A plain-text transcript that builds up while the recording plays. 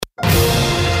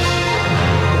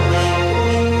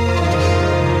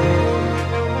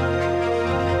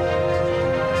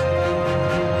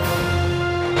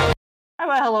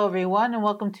everyone, and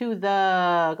welcome to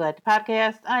the Galactic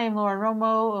Podcast. I am Lauren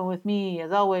Romo, and with me,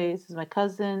 as always, is my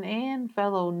cousin and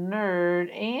fellow nerd,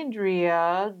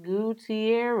 Andrea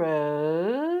Gutierrez.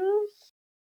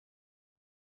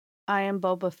 I am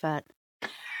Boba Fett.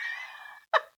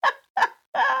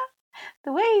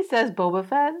 The way he says Boba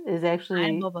Fett is I am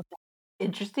actually Boba Fett.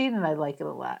 interesting, and I like it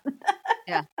a lot.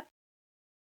 Yeah.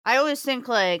 I always think,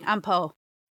 like, I'm Poe.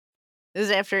 This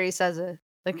is after he says it.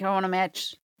 Like, I want to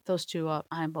match those two up.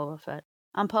 I'm Boba Fett.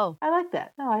 I'm Poe. I like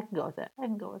that. No, I can go with that.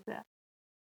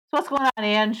 So what's going on,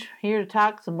 Ange? Here to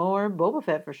talk some more Boba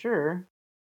Fett for sure.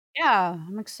 Yeah,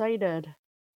 I'm excited.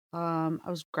 I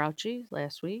was grouchy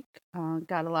last week.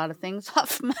 Got a lot of things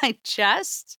off my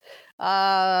chest.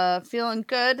 Feeling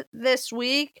good this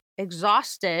week.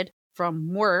 Exhausted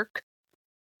from work.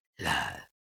 Damn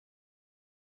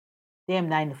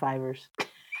 9-to-5ers.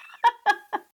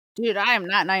 Dude, I am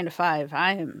not 9 to 5.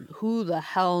 I am who the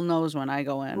hell knows when I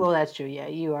go in. Well, that's true. Yeah,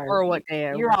 you are. Or what day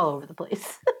I You're work. all over the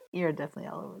place. You're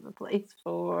definitely all over the place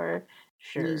for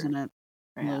sure. Losing it.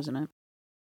 Yeah. Losing it.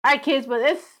 All right, kids, but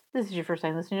if this is your first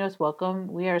time listening to us, welcome.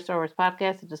 We are a Star Wars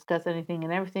podcast to discuss anything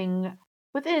and everything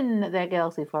within that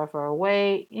galaxy far, far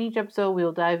away. In each episode, we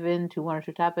will dive into one or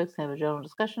two topics and have a general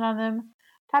discussion on them.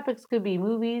 Topics could be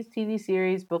movies, TV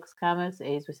series, books, comics,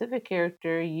 a specific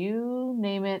character, you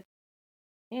name it,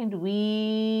 and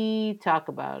we talk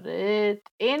about it.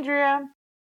 Andrea,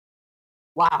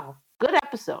 wow, good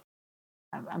episode.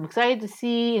 I'm excited to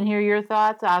see and hear your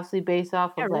thoughts, obviously based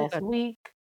off of real last good. week,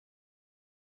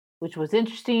 which was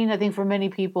interesting. I think for many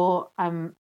people,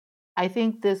 I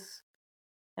think this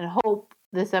and hope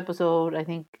this episode, I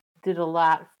think, did a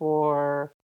lot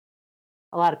for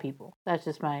a lot of people.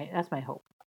 That's my hope.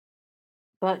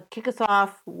 But kick us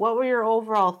off. What were your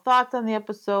overall thoughts on the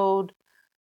episode?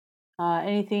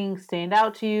 Anything stand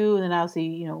out to you? And then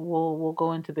obviously, we'll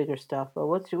go into bigger stuff. But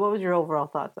what was your overall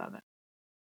thoughts on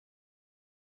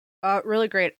it? Really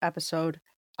great episode.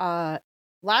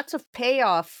 Lots of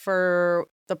payoff for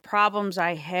the problems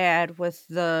I had with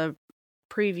the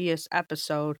previous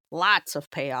episode. Lots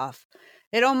of payoff.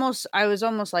 I was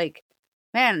almost like,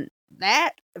 man,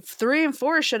 that 3 and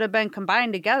 4 should have been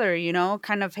combined together,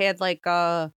 kind of had like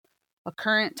a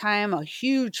current time, a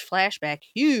huge flashback,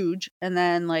 and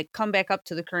then like come back up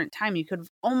to the current time. You could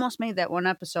have almost made that one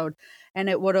episode and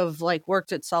it would have like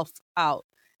worked itself out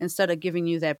instead of giving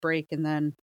you that break and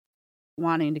then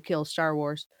wanting to kill Star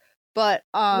Wars. But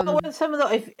what were some of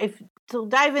the if to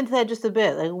dive into that just a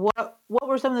bit, like what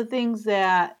were some of the things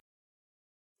that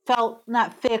felt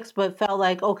not fixed but felt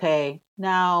like, okay,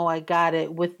 now I got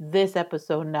it with this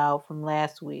episode now from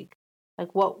last week?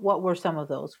 Like what were some of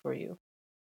those for you?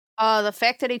 The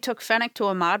fact that he took Fennec to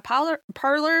a mod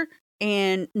parlor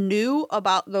and knew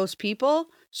about those people.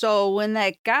 So when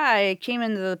that guy came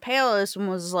into the palace and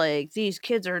was like, these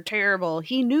kids are terrible,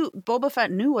 Boba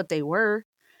Fett knew what they were,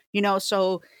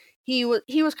 so he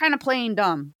was kind of playing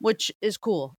dumb, which is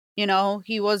cool.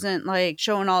 He wasn't like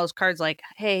showing all his cards like,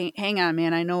 hey, hang on,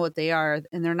 man, I know what they are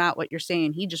and they're not what you're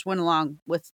saying. He just went along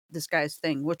with this guy's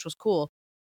thing, which was cool.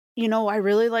 I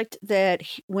really liked that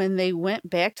when they went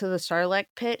back to the Sarlacc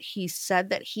pit, he said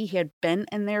that he had been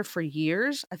in there for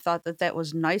years. I thought that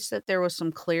was nice that there was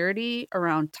some clarity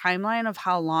around timeline of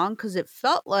how long, because it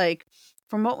felt like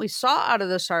from what we saw out of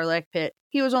the Sarlacc pit,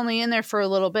 he was only in there for a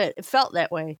little bit. It felt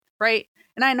that way, right?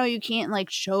 And I know you can't like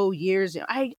show years.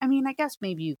 I mean, I guess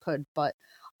maybe you could, but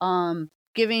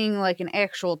giving like an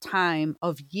actual time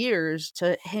of years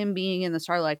to him being in the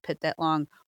Sarlacc pit that long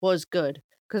was good.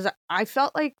 Because I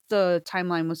felt like the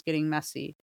timeline was getting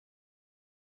messy.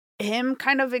 Him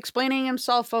kind of explaining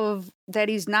himself of that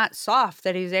he's not soft,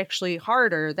 that he's actually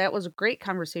harder. That was a great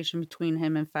conversation between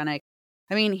him and Fennec.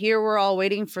 I mean, here we're all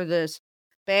waiting for this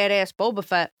badass Boba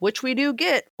Fett, which we do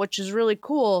get, which is really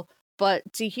cool. But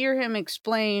to hear him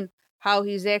explain how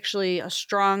he's actually a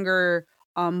stronger,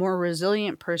 more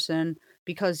resilient person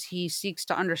because he seeks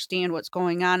to understand what's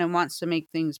going on and wants to make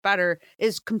things better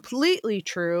is completely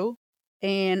true.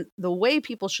 And the way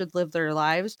people should live their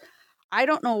lives. I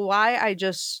don't know why I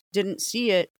just didn't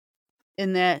see it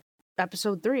in that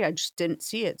episode 3. I just didn't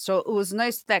see it. So it was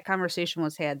nice that conversation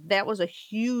was had. That was a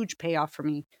huge payoff for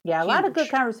me. Yeah, a lot of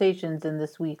good conversations in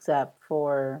this week's app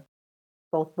for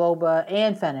both Boba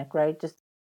and Fennec, right? Just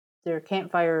their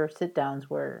campfire sit-downs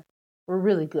were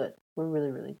really good. Were really,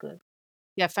 really good.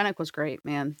 Yeah, Fennec was great,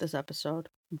 man, this episode.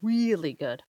 Really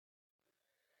good.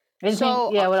 Anything, so,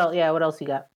 what else you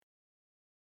got?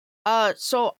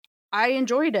 So I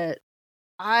enjoyed it.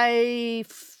 I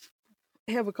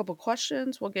have a couple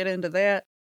questions. We'll get into that.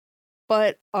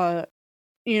 But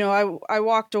I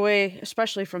walked away,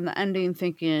 especially from the ending,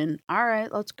 thinking, all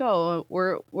right, let's go.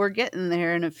 We're getting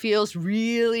there, and it feels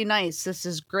really nice. This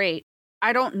is great.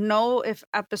 I don't know if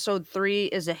episode 3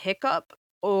 is a hiccup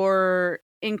or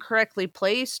incorrectly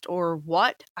placed or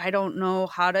what. I don't know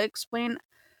how to explain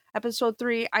episode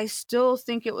 3. I still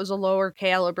think it was a lower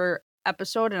caliber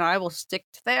episode, and I will stick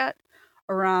to that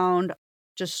around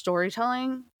just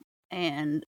storytelling.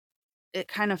 And it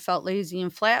kind of felt lazy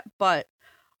and flat, but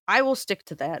I will stick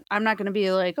to that. I'm not going to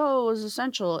be like, oh, it was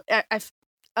essential.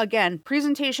 Again,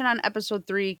 presentation on episode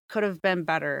 3 could have been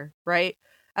better, right?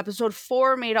 Episode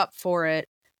 4 made up for it,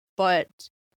 but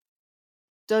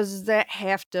does that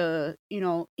have to,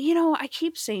 I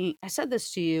keep saying, I said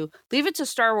this to you, leave it to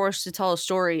Star Wars to tell a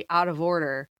story out of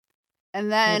order. And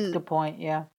That's a then good point.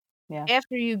 Yeah.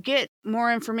 after you get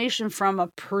more information from a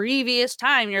previous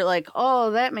time, you're like,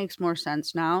 oh, that makes more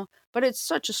sense now. But it's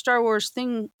such a Star Wars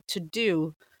thing to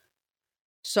do.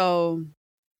 So,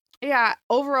 yeah,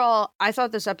 overall, I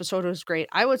thought this episode was great.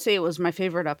 I would say it was my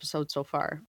favorite episode so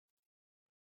far.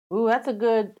 Ooh, that's a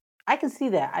good. I can see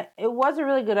that. It was a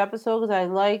really good episode because I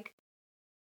like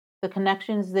the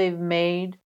connections they've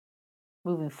made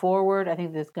moving forward. I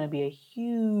think there's going to be a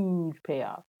huge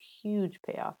payoff. Huge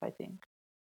payoff, I think.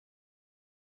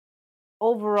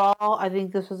 Overall, I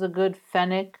think this was a good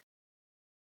Fennec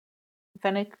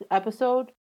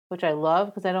episode, which I love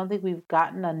because I don't think we've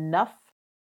gotten enough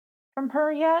from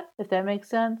her yet, if that makes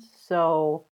sense.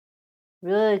 So,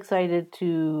 really excited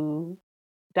to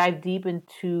dive deep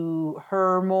into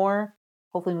her more.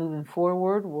 Hopefully, moving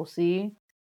forward, we'll see.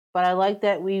 But I like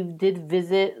that we did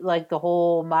visit like the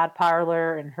whole mod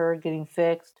parlor and her getting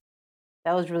fixed.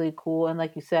 That was really cool. And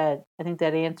like you said, I think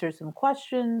that answers some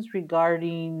questions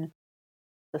regarding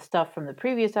the stuff from the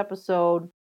previous episode.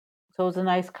 So it was a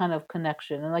nice kind of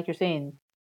connection. And like you're saying,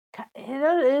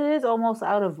 it is almost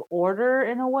out of order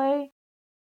in a way,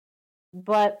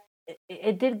 but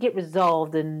it did get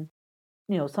resolved, and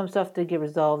some stuff did get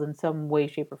resolved in some way,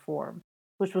 shape, or form,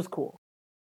 which was cool.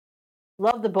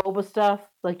 Love the Boba stuff,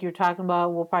 like you're talking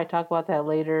about. We'll probably talk about that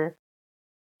later.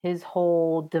 His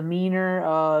whole demeanor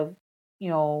of,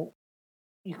 you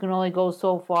can only go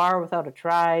so far without a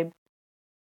tribe.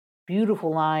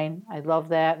 Beautiful line. I love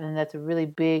that, and that's a really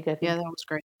big, I think, Yeah, that was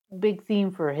great. big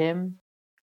theme for him.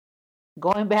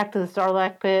 Going back to the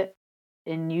Sarlacc pit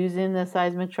and using the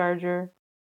seismic charger,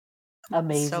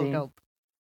 amazing. So dope.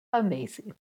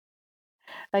 Amazing.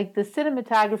 Like the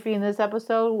cinematography in this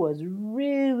episode was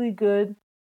really good.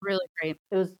 Really great.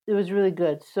 It was really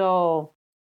good. So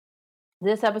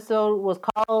this episode was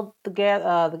called the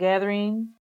Gathering.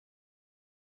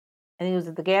 I think it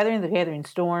was the Gathering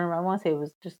Storm. I want to say it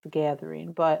was just the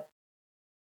Gathering, but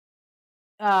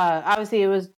obviously it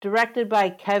was directed by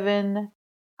Kevin.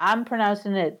 I'm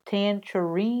pronouncing it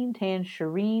Tancherine.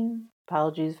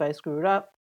 Apologies if I screwed up.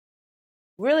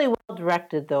 Really well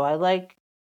directed though. I like,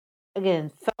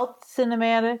 again, felt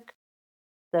cinematic.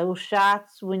 Those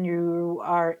shots when you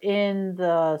are in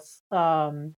the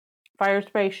fire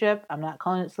spray ship. I'm not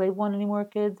calling it Slave One anymore,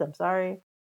 kids. I'm sorry.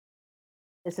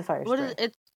 It's a fire spray.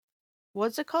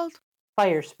 What's it called?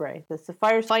 Fire spray. That's the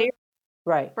fire spray.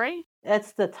 Right. Spray?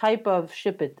 That's the type of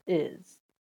ship it is.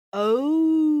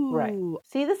 Oh. Right.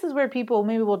 See, this is where people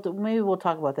maybe we'll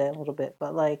talk about that in a little bit,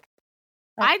 but like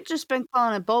I've just been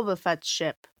calling it Boba Fett's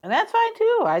ship. And that's fine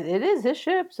too. It is his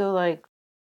ship, so like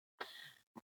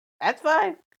that's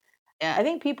fine. Yeah. I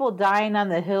think people dying on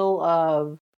the hill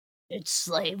of it's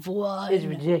Slave One is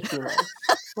ridiculous.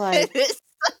 Like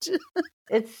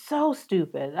it's so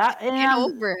stupid. Get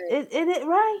over it. It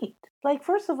right. Like,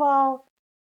 first of all,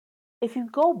 if you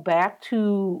go back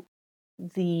to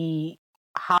the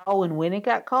how and when it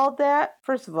got called that,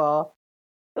 first of all,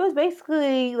 it was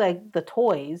basically like the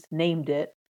toys named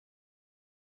it.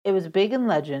 It was big in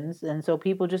Legends, and so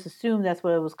people just assumed that's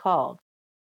what it was called.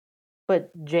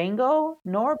 But Jango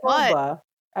nor Boba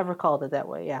ever called it that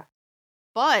way, yeah.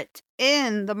 But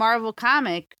in the Marvel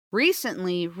comic, recent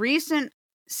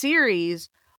series,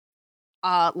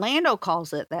 Lando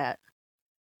calls it that.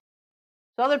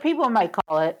 So other people might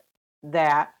call it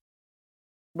that,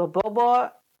 but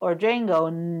Boba or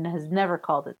Jango has never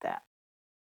called it that.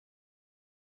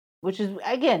 Which is,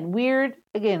 again, weird.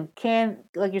 Again,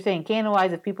 like you're saying,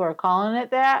 canon-wise, if people are calling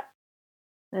it that,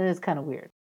 then it's kind of weird.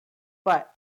 But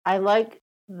I like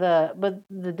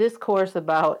the discourse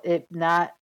about it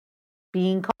not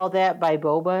being called that by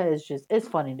Boba it's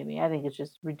funny to me. I think it's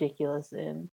just ridiculous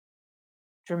and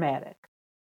dramatic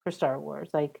for Star Wars.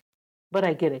 Like, but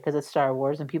I get it because it's Star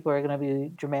Wars and people are going to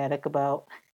be dramatic about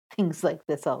things like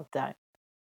this all the time.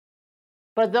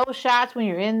 But those shots when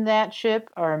you're in that ship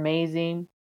are amazing,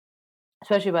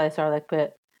 especially by the Sarlacc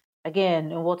pit.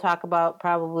 again, and we'll talk about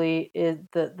probably is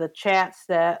the chats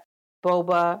that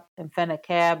Boba and Fennec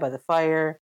had by the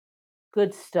fire.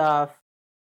 Good stuff.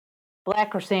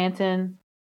 Black Chrysanthemum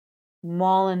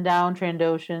mauling down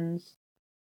Trandoshans.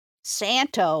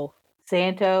 Santo.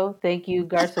 Santo, thank you,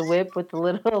 Garza Whip with the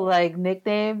little like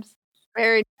nicknames.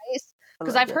 Very nice. I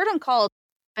Because loved I've it. heard him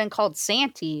been called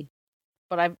Santy,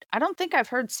 but I don't think I've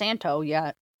heard Santo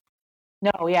yet.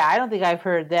 No, yeah, I don't think I've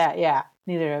heard that. Yeah,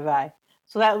 neither have I.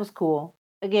 So that was cool.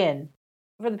 Again,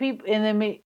 for the people, and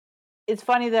then it's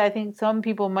funny that I think some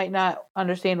people might not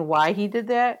understand why he did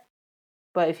that.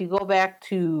 But if you go back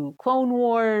to Clone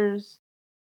Wars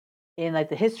and like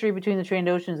the history between the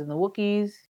Trandoshans and the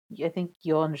Wookiees, I think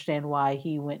you'll understand why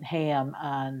he went ham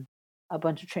on a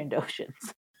bunch of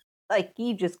Trandoshans. Like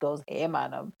he just goes ham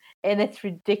on them, and it's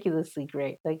ridiculously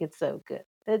great. Like it's so good.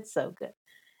 It's so good.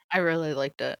 I really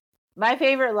liked it. My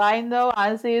favorite line, though,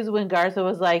 honestly, is when Garza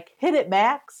was like, "Hit it,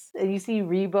 Max," and you see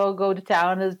Rebo go to town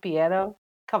on his piano.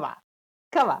 Come on,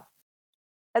 come on,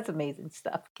 that's amazing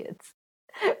stuff, kids.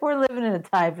 We're living in a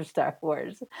time for Star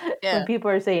Wars when Yeah. people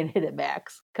are saying "Hit it,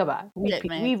 Max." Come on, Hit it,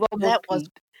 Max. we've almost That was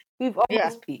peaked. We've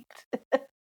almost peaked.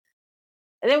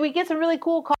 And then we get some really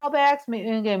cool callbacks.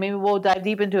 Again, maybe we'll dive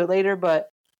deep into it later, but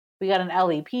we got an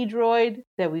LEP droid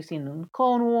that we've seen in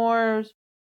Clone Wars.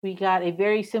 We got a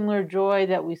very similar droid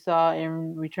that we saw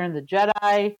in Return of the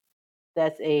Jedi.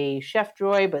 That's a chef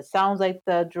droid, but sounds like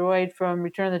the droid from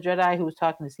Return of the Jedi who was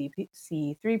talking to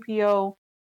C3PO.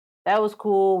 That was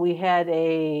cool. We had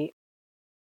a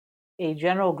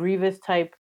General Grievous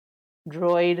type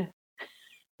droid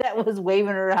that was waving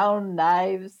around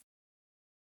knives.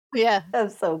 Yeah. That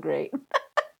was so great.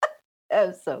 That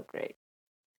was so great.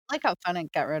 I like how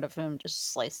Fennec got rid of him,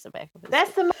 just sliced the back of his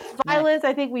That's the most violence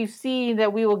I think we've seen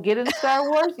that we will get in Star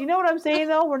Wars. You know what I'm saying,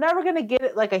 though? We're never going to get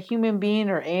it like a human being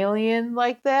or alien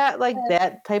like that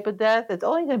type of death. It's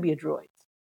only going to be a droid.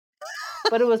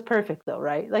 But it was perfect, though,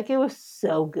 right? Like, it was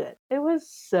so good. It was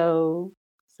so,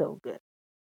 so good.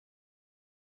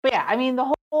 But yeah, I mean,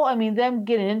 them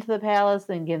getting into the palace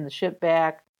and getting the ship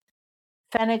back.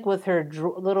 Fennec with her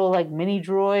little, like, mini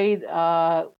droid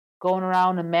going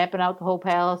around and mapping out the whole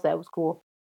palace. That was cool.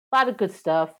 A lot of good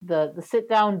stuff. The sit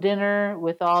down dinner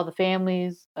with all the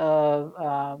families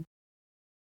of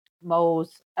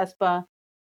Mos Espa.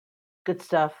 Good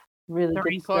stuff. Really The good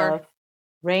Rancor. stuff.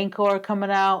 Rancor coming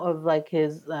out of like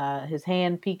his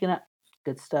hand peeking up.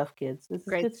 Good stuff, kids. This is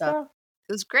Great good stuff. stuff.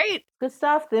 It was great. Good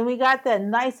stuff. Then we got that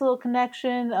nice little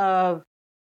connection of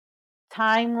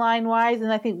timeline wise,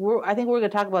 and I think we're gonna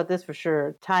talk about this for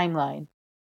sure. Timeline.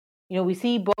 You know, we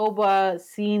see Boba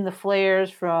seeing the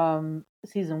flares from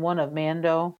season 1 of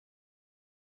Mando.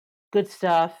 Good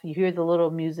stuff. You hear the little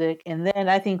music. And then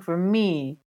I think for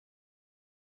me,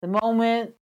 the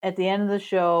moment at the end of the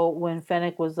show when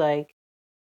Fennec was like,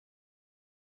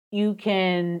 you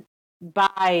can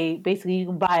buy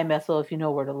a missile if you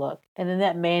know where to look. And then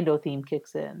that Mando theme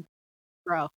kicks in.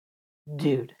 Bro.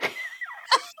 Dude.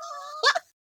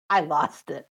 I lost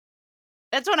it.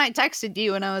 That's when I texted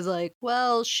you and I was like,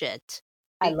 well, shit.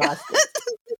 I lost it.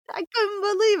 I couldn't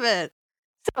believe it.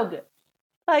 So good.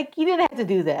 Like, you didn't have to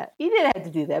do that. You didn't have to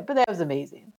do that, but that was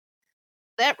amazing.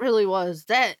 That really was.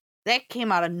 That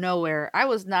came out of nowhere. I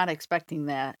was not expecting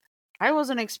that. I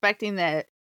wasn't expecting that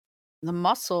the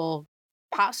muscle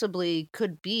possibly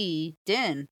could be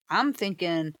Din. I'm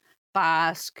thinking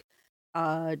Bosk,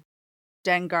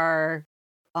 Dengar,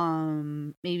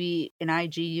 maybe an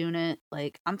IG unit.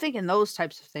 Like, I'm thinking those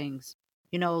types of things.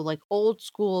 You know, like old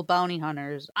school bounty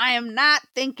hunters. I am not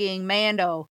thinking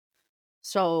Mando.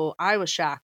 So I was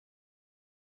shocked.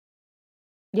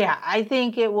 Yeah, I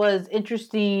think it was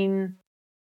interesting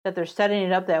that they're setting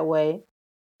it up that way,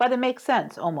 but it makes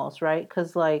sense almost, right?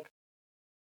 Because like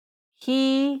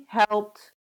he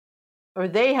helped, or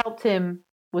they helped him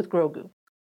with Grogu,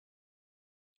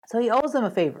 so he owes them a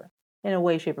favor in a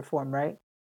way, shape, or form, right?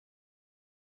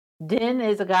 Din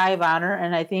is a guy of honor,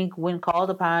 and I think when called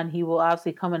upon, he will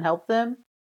obviously come and help them.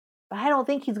 But I don't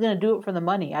think he's going to do it for the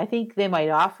money. I think they might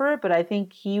offer it, but I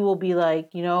think he will be like,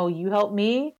 you know, you help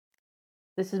me,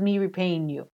 this is me repaying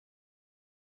you.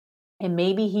 And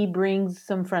maybe he brings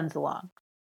some friends along.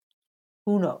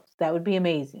 Who knows? That would be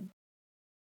amazing.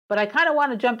 But I kind of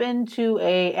want to jump into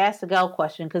a Ask the Gal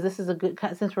question because this is a good,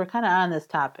 since we're kind of on this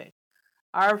topic.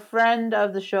 Our friend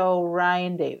of the show,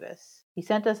 Ryan Davis, he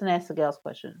sent us an Ask the Gals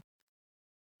question.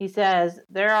 He says,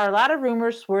 there are a lot of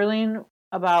rumors swirling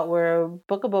about where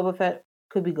Book of Boba Fett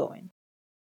could be going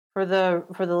for the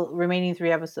remaining 3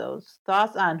 episodes.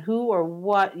 Thoughts on who or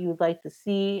what you would like to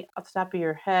see off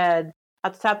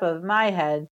the top of my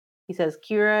head? He says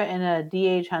Kira and a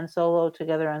DH Han Solo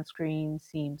together on screen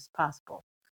seems possible.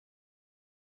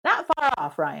 Not far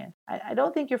off, Ryan. I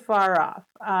don't think you're far off.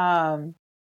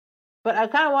 But I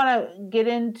kind of want to get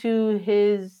into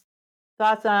his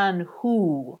thoughts on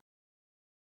who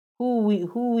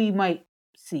we might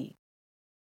see.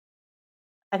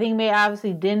 I think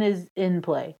obviously Din is in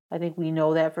play. I think we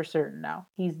know that for certain now.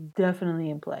 He's definitely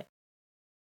in play.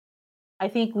 I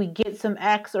think we get some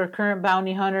ex or current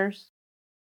bounty hunters.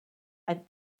 I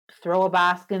throw a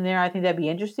Bosk in there. I think that'd be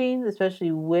interesting,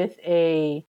 especially with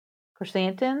a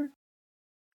chrysanthemum.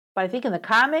 But I think in the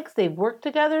comics they've worked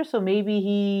together, so maybe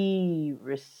he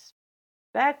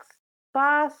respects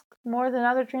Bosk more than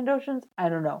other Trandoshans. I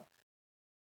don't know.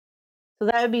 So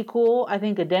that would be cool. I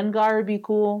think a Dengar would be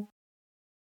cool.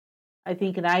 I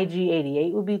think an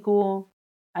IG-88 would be cool.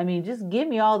 I mean, just give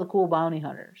me all the cool bounty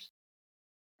hunters.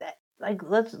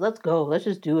 Let's go. Let's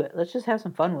just do it. Let's just have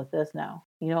some fun with this now.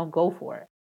 Go for it.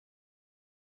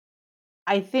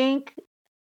 I think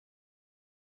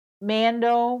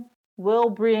Mando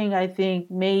will bring. I think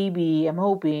maybe I'm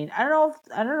hoping. I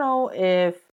don't know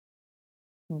if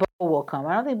Bo will come.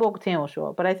 I don't think Bo-Katan will show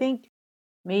up, but I think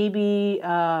maybe.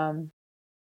 Now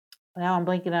I'm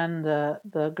blanking on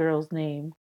the girl's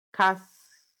name.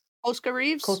 Oscar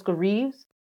Reeves. Koska Reeves.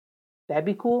 That'd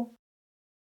be cool.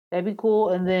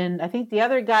 And then I think the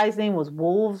other guy's name was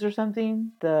Wolves or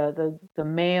something. The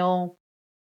male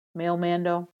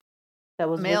Mando. That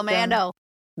was Male Mando.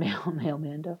 Male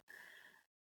Mando.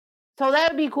 So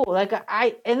that would be cool.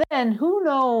 And then who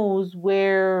knows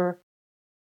where.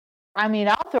 I mean,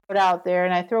 I'll throw it out there,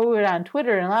 and I throw it on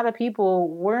Twitter, and a lot of people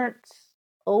weren't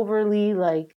overly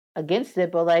against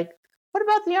it, but what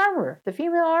about the armorer, the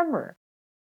female armorer?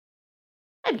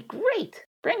 That'd be great.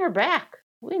 Bring her back.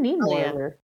 We need more of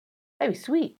her. That'd be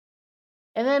sweet.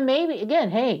 And then maybe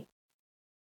again, hey,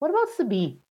 what about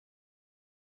Sabine?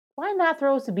 Why not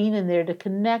throw Sabine in there to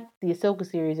connect the Ahsoka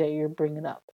series that you're bringing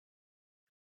up?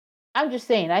 I'm just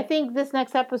saying, I think this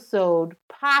next episode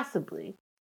possibly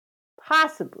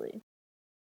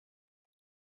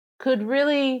could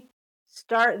really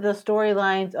start the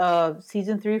storylines of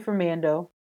season 3 for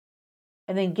Mando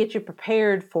and then get you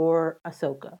prepared for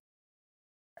Ahsoka.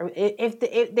 If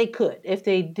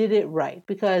they did it right,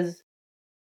 because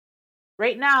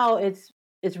right now it's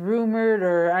rumored,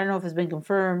 or I don't know if it's been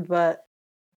confirmed, but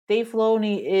Dave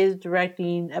Filoni is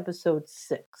directing episode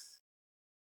 6.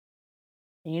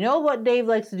 And you know what Dave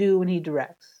likes to do when he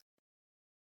directs?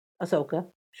 Ahsoka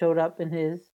showed up in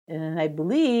his, and I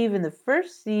believe in the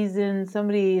first season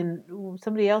somebody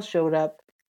else showed up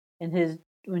in his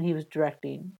when he was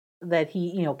directing, that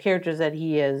he, characters that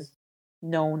he has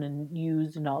known and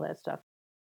used and all that stuff.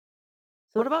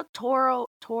 So, what about Toro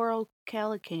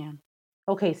Calican?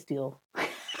 Okay, Steele.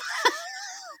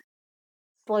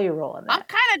 Slow your roll on that. I'm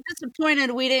kind of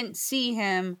disappointed we didn't see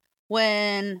him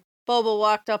when Boba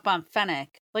walked up on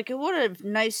Fennec. It would have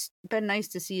been nice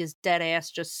to see his dead ass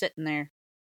just sitting there.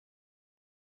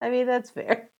 I mean, that's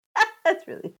fair. That's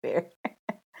really fair.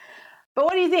 But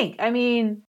what do you think? I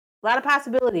mean, a lot of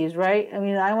possibilities, right? I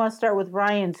mean, I want to start with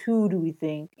Ryan's. Who do we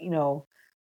think,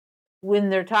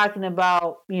 when they're talking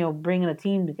about, bringing a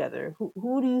team together?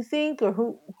 Who do you think, or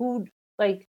who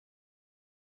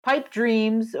pipe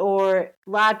dreams, or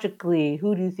logically,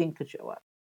 who do you think could show up?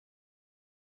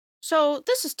 So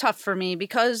this is tough for me,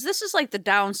 because this is the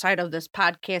downside of this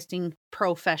podcasting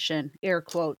profession, air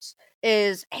quotes,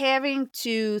 is having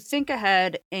to think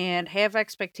ahead and have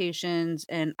expectations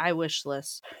and I wish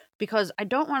lists, because I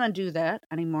don't want to do that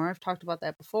anymore. I've talked about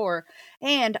that before.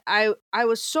 And I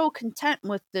was so content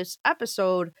with this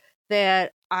episode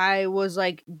that I was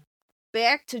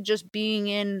back to just being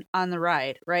in on the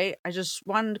ride, right? I just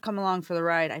wanted to come along for the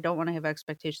ride. I don't want to have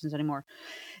expectations anymore.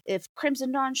 If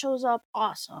Crimson Dawn shows up,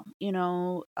 awesome.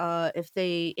 If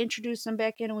they introduce them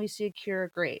back in and we see Akira,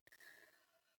 great.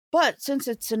 But since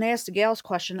it's an Ask the Gals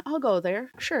question, I'll go there.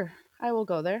 Sure, I will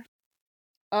go there.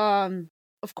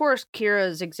 Of course, Kira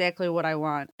is exactly what I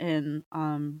want in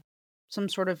some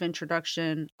sort of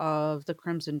introduction of the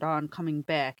Crimson Dawn coming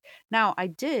back. Now, I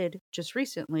did just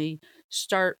recently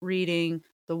start reading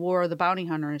the War of the Bounty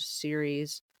Hunters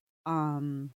series,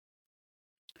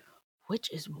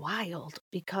 which is wild,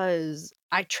 because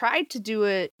I tried to do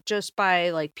it just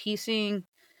by piecing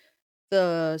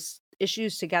the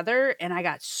issues together, and I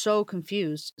got so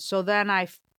confused. So then I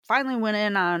finally went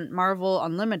in on Marvel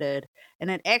Unlimited,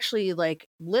 and it actually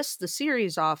lists the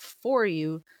series off for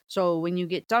you. So when you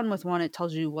get done with one, it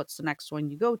tells you what's the next one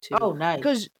you go to. Oh, nice.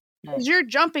 Because you're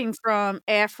jumping from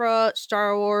Afra,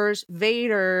 Star Wars,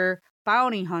 Vader,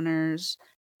 Bounty Hunters,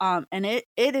 and it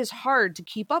is hard to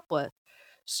keep up with.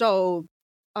 So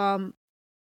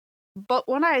But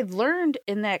what I learned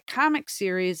in that comic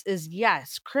series is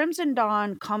yes, Crimson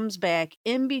Dawn comes back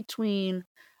in between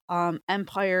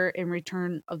Empire and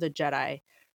Return of the Jedi,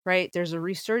 right? There's a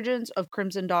resurgence of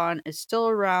Crimson Dawn is still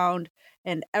around,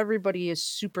 and everybody is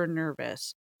super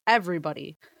nervous.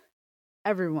 Everybody,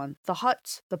 everyone, the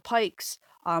Hutts, the Pikes,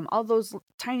 all those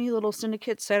tiny little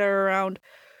syndicates that are around.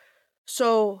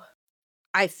 So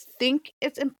I think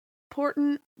it's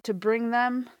important to bring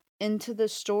them into the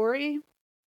story.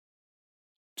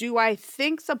 Do I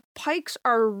think the Pikes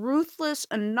are ruthless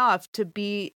enough to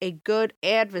be a good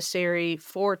adversary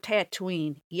for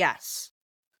Tatooine? Yes.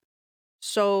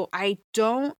 So I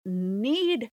don't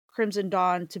need Crimson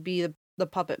Dawn to be the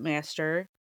puppet master.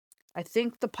 I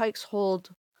think the Pikes hold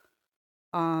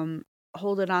it on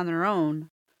their own,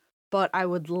 but I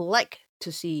would like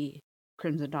to see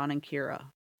Crimson Dawn and Kira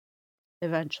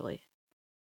eventually.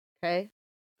 Okay?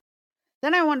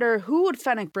 Then I wonder who would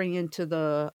Fennec bring into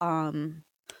the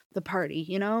party,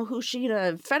 you know? Who's she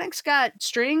gonna Fennec's got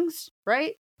strings,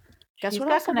 right? Guess She's what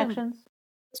got else connections.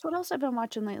 Guess what else I've been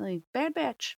watching lately? Bad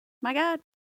Batch. My God.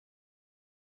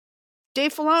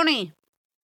 Dave Filoni.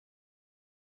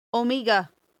 Omega.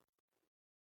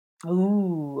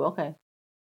 Ooh, okay.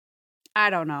 I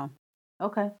don't know.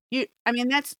 Okay. I mean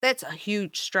that's a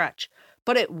huge stretch,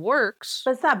 but it works.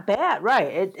 But it's not bad,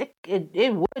 right?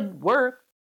 It would work.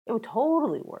 It would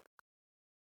totally work.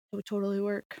 It would totally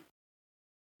work.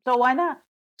 So why not?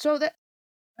 So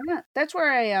that's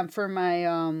where I am for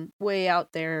my way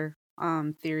out there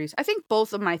theories. I think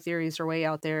both of my theories are way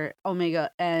out there,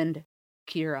 Omega and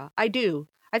Kira. I do.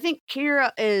 I think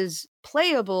Kira is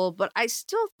playable, but I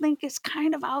still think it's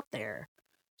kind of out there.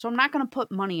 So I'm not going to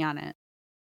put money on it.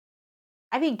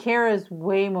 I think Kara is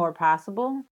way more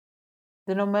possible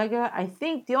than Omega. I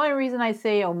think the only reason I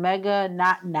say Omega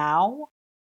not now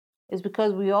is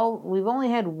because we've only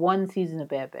had one season of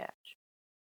Bad Batch.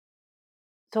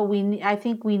 So I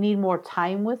think we need more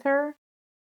time with her.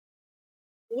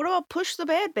 What about Push the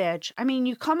Bad Batch? I mean,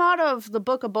 you come out of the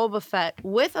book of Boba Fett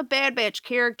with a Bad Batch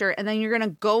character, and then you're going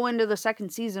to go into the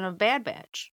second season of Bad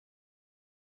Batch.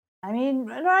 I mean,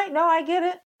 right? No, I get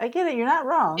it. I get it. You're not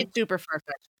wrong. It's super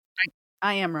far-fetched.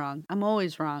 I am wrong. I'm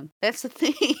always wrong. That's the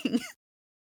thing.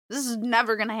 This is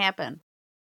never going to happen.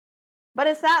 But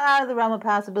it's not out of the realm of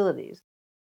possibilities.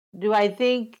 I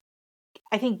think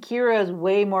Kira is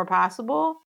way more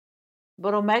possible,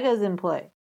 but Omega is in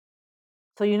play.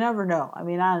 So you never know. I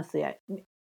mean, honestly, I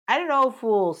don't know if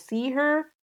we'll see her,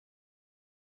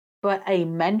 but a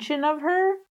mention of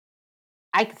her,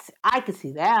 I could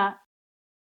see that.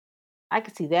 I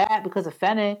could see that because of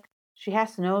Fennec. She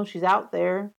has to know she's out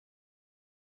there.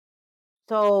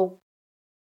 So,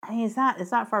 I mean, it's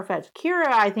not far fetched. Kira,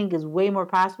 I think, is way more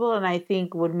possible, and I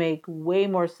think would make way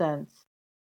more sense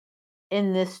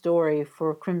in this story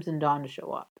for Crimson Dawn to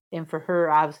show up, and for her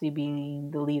obviously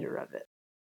being the leader of it.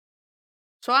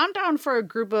 So I'm down for a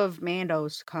group of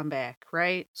Mandos to come back,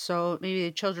 right? So maybe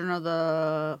the Children of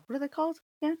the... What are they called?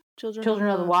 Yeah, Children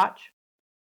of the Watch.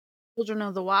 Children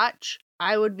of the Watch.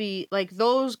 I would be like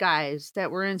those guys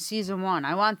that were in season 1.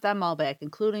 I want them all back,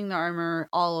 including the armor,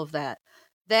 all of that.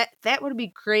 That would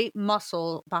be great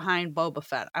muscle behind Boba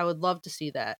Fett. I would love to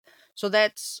see that. So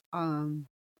that's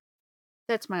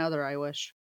my other I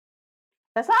wish.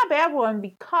 That's not a bad one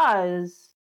because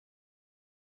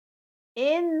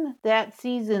in that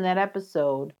season, that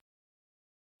episode,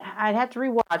 I'd have to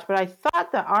rewatch, but I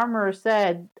thought the armor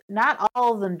said not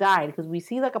all of them died because we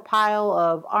see like a pile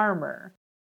of armor.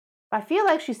 I feel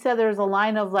like she said there's a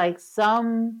line of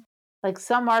some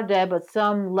are dead, but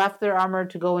some left their armor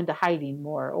to go into hiding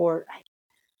more. Or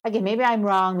again, maybe I'm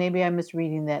wrong. Maybe I'm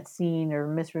misreading that scene or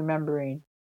misremembering.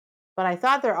 But I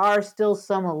thought there are still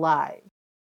some alive.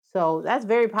 So that's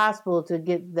very possible to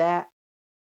get that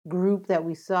group that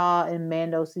we saw in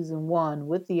Mando season 1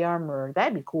 with the armor.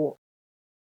 That'd be cool.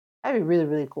 That'd be really,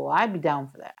 really cool. I'd be down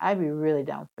for that. I'd be really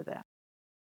down for that.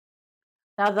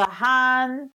 Now the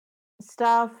Han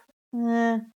stuff,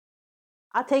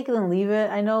 I'll take it and leave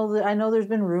it. I know there's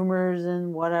been rumors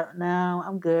and whatever. No,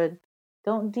 I'm good.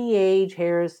 Don't de-age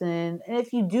Harrison. And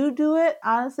if you do it,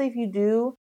 honestly, if you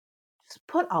do, just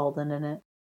put Alden in it.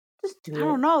 Just do it. I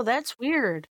don't know. That's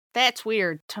weird. That's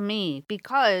weird to me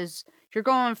because you're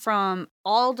going from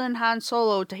Alden Han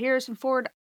Solo to Harrison Ford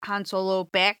Han Solo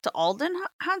back to Alden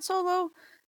Han Solo.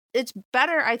 It's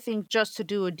better, I think, just to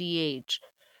do a DH.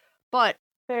 But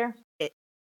fair.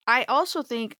 I also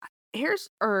think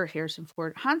Harrison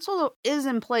Ford Han Solo is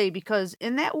in play because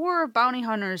in that War of Bounty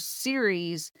Hunters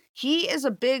series, he is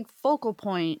a big focal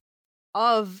point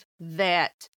of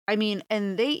that. I mean,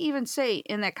 and they even say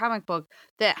in that comic book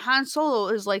that Han Solo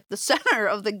is like the center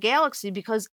of the galaxy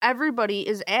because everybody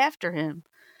is after him.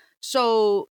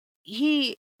 So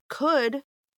he could,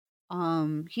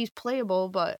 he's playable,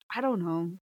 but I don't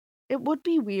know. It would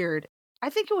be weird. I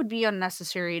think it would be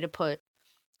unnecessary to put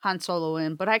Han Solo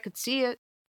in, but I could see it.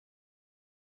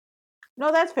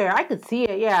 No, that's fair. I could see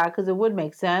it, yeah, because it would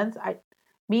make sense.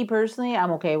 Me personally,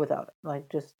 I'm okay without it.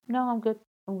 Like, just no, I'm good.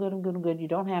 I'm good. I'm good. I'm good. You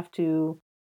don't have to.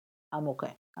 I'm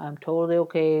okay. I'm totally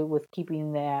okay with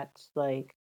keeping that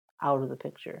like out of the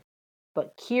picture.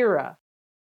 But Kira,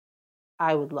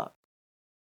 I would love.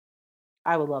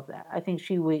 I would love that. I think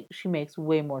she makes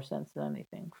way more sense than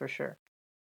anything for sure.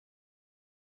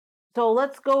 So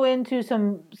let's go into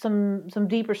some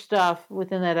deeper stuff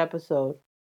within that episode.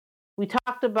 We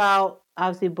talked about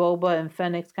obviously Boba and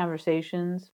Fennec's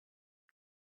conversations.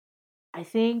 I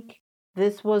think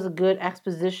this was a good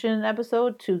exposition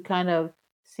episode to kind of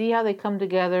see how they come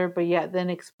together, but yet then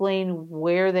explain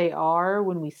where they are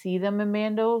when we see them in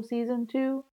Mando season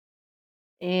 2.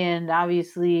 And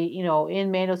obviously,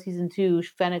 in Mando season 2,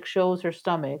 Fennec shows her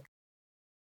stomach.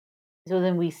 So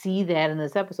then we see that in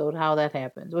this episode how that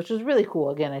happens, which was really cool.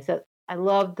 Again, I said I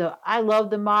love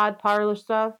the mod parlor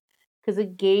stuff because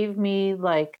it gave me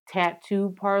like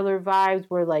tattoo parlor vibes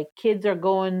where like kids are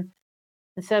going,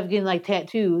 instead of getting like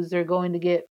tattoos, they're going to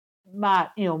get mod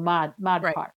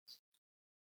Right. parts.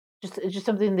 It's just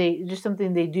something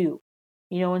they do.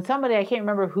 And somebody, I can't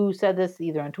remember who said this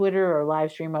either on Twitter or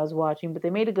live stream I was watching, but they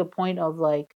made a good point of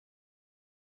like,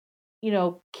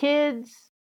 kids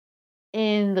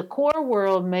in the core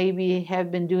world maybe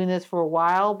have been doing this for a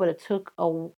while, but it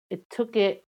took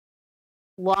it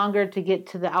longer to get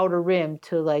to the outer rim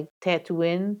to like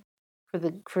Tatooine for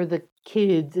the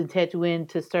kids in Tatooine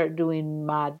to start doing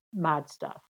mod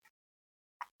stuff.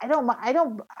 I don't I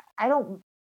don't I don't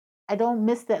I don't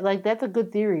miss that. Like that's a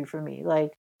good theory for me.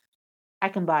 Like I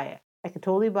can buy it. I can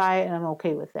totally buy it and I'm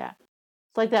okay with that.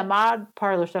 It's like that mod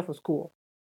parlor stuff was cool.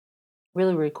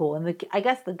 Really, really cool. And I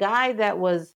guess the guy that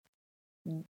was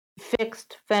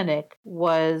fixed Fennec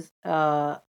was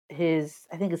I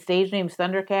think his stage name's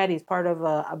Thundercat. He's part of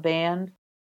a band.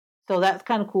 So that's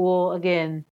kind of cool.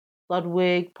 Again,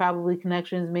 Ludwig, probably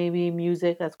connections, maybe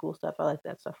music. That's cool stuff. I like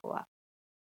that stuff a lot.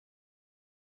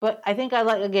 But I think I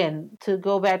like, again, to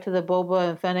go back to the Boba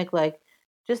and Fennec, like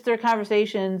just their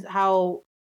conversations, how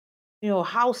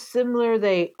similar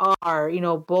they are,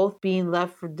 both being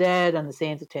left for dead on the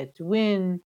sands of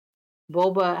Tatooine,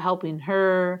 Boba helping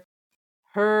her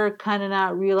kind of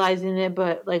not realizing it,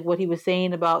 but like what he was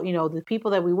saying about, the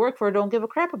people that we work for don't give a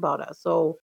crap about us.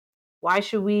 So why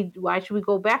should we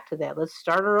go back to that? Let's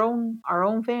start our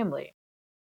own family,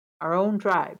 our own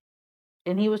tribe.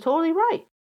 And he was totally right.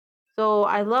 So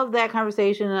I love that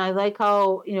conversation, and I like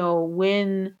how,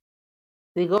 when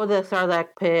they go to the Sarlacc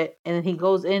pit and then he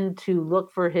goes in to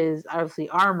look for his obviously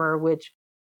armor, which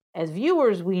as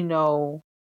viewers we know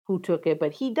who took it,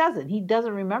 but he doesn't. He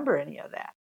doesn't remember any of that.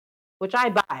 Which I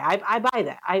buy. I buy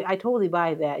that. I totally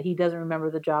buy that. He doesn't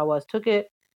remember the Jawas took it.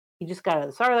 He just got out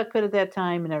of the Sarlacc pit at that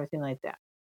time and everything like that.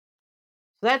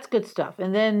 So that's good stuff.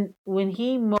 And then when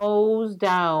he mows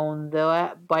down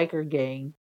the biker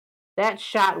gang, that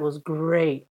shot was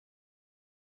great.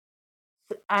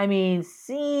 I mean,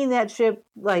 seeing that ship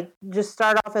like just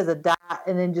start off as a dot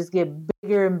and then just get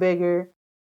bigger and bigger,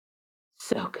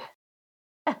 so good.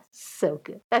 That's so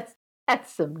good. That's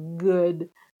some good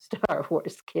Star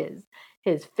Wars kids.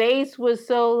 His face was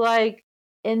so like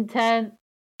intent,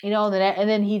 and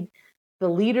then the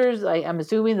leaders, I'm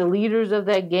assuming the leaders of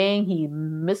that gang, he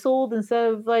missiled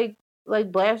instead of like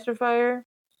blaster fire.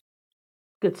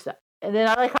 Good stuff. And then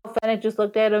I like how Fennec just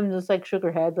looked at him and just like shook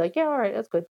her head, like, yeah, all right, that's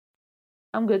good.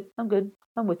 I'm good. I'm good.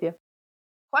 I'm with you.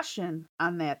 Question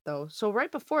on that though. So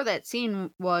right before that scene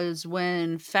was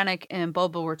when Fennec and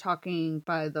Boba were talking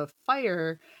by the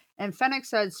fire, and Fennec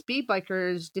said speed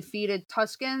bikers defeated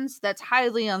Tuskens. That's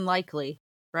highly unlikely,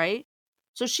 right?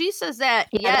 So she says that.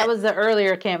 Yeah, that was the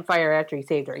earlier campfire after he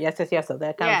saved her. Yes, yes, yes. So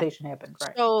that conversation happened.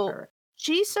 Right. So right.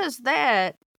 she says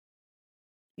that.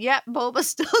 Yet Boba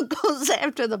still goes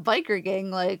after the biker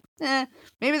gang. Like,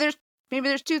 maybe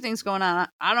there's two things going on.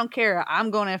 I don't care.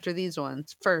 I'm going after these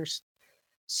ones first.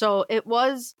 So it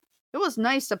was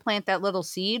nice to plant that little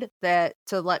seed that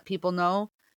to let people know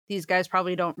these guys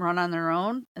probably don't run on their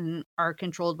own and are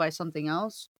controlled by something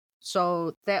else.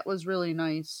 So that was really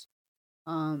nice.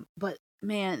 But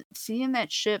man, seeing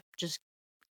that ship just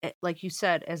like you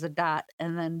said as a dot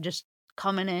and then just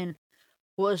coming in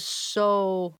was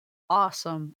so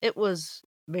awesome. It was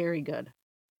very good.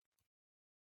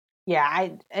 Yeah,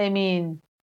 I mean,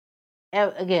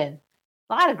 again,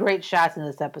 A lot of great shots in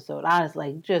this episode,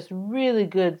 honestly. Just really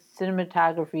good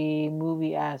cinematography,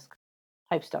 movie-esque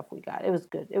type stuff we got. It was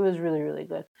good. It was really, really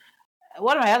good.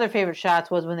 One of my other favorite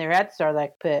shots was when they were at the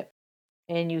Sarlacc pit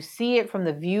and you see it from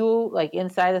the view, like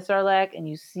inside the Sarlacc, and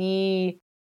you see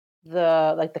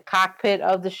the cockpit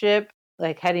of the ship,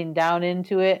 like heading down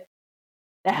into it.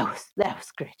 That was a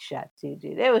great shot too,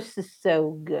 dude. It was just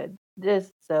so good.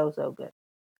 Just so good.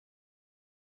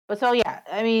 But so yeah,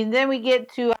 I mean, then we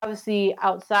get to obviously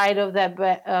outside of that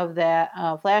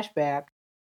flashback,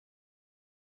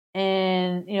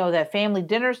 and that family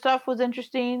dinner stuff was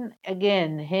interesting.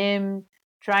 Again, him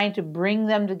trying to bring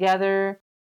them together,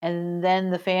 and then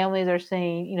the families are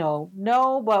saying,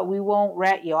 no, but we won't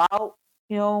rat you out.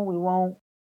 We won't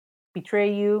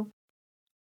betray you.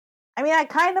 I mean, I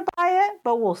kind of buy it,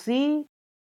 but we'll see.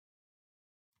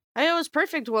 I mean, it was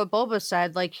perfect what Boba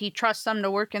said. Like, he trusts them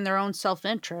to work in their own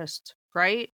self-interest,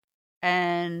 right?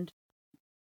 And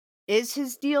is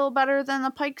his deal better than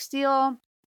the Pike's deal?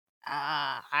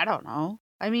 I don't know.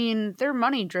 I mean, they're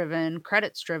money-driven,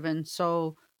 credits-driven,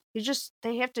 so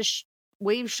they have to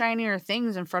wave shinier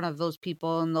things in front of those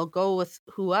people, and they'll go with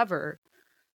whoever.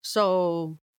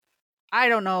 So I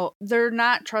don't know. They're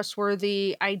not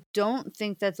trustworthy. I don't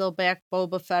think that they'll back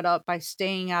Boba Fett up by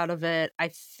staying out of it. I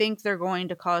think they're going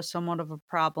to cause somewhat of a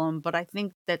problem, but I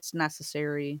think that's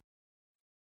necessary.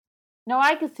 No,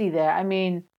 I could see that. I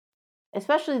mean,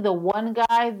 especially the one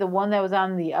guy, the one that was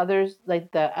on the others,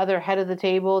 like the other head of the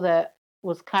table that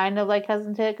was kind of like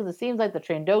hesitant because it seems like the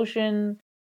Trandoshan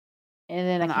and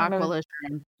then I And the can't remember.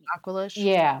 Aqualish.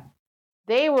 Yeah,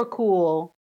 they were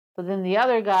cool, but then the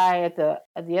other guy at the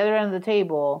other end of the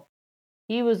table,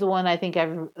 he was the one I think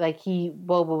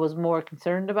Boba was more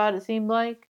concerned about. It seemed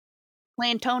like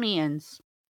Plantonians.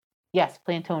 yes,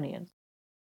 Plantonians.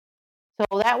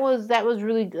 So that was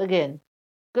really again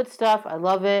good stuff. I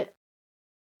love it.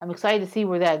 I'm excited to see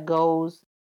where that goes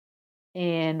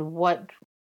and what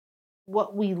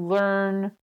we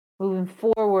learn moving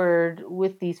forward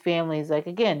with these families. Like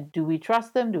again, do we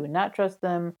trust them? Do we not trust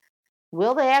them?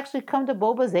 Will they actually come to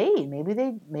Boba's aid? Maybe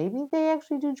they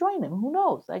actually do join him. Who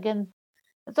knows? Again,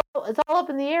 it's all up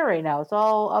in the air right now. It's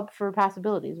all up for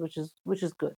possibilities, which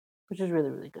is good. Which is really,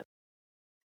 really good.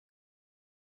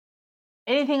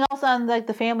 Anything else on like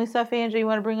the family stuff, Andrew, you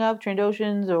want to bring up?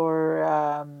 Trandoshans or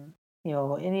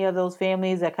any of those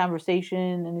families, that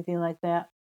conversation, anything like that?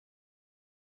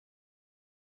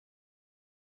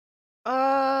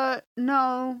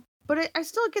 No, but I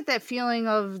still get that feeling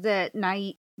of that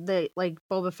night that like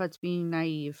Boba Fett's being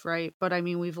naive, right? But I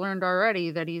mean, we've learned already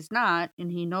that he's not,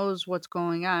 and he knows what's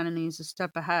going on, and he's a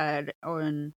step ahead,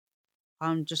 and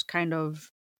just kind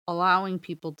of allowing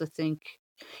people to think.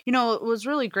 It was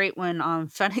really great when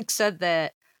Fennec said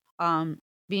that um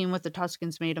being with the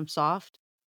Tuscans made him soft.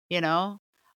 You know,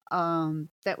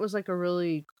 that was like a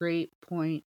really great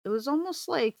point. It was almost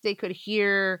like they could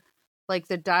hear like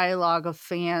the dialogue of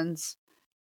fans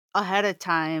ahead of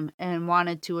time and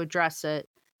wanted to address it.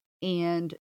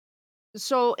 And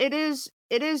so it is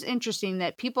interesting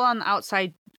that people on the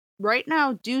outside right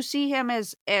now do see him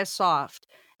as soft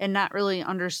and not really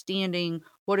understanding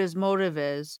what his motive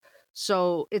is.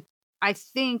 So I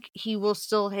think he will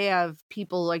still have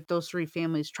people like those three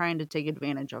families trying to take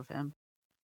advantage of him.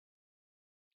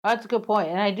 That's a good point,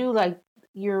 and I do like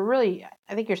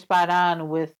I think you're spot on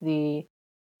with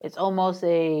it's almost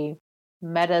a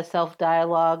meta self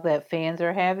dialogue that fans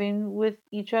are having with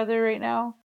each other right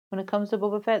now when it comes to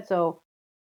Boba Fett. So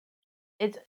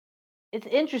it's it's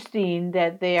interesting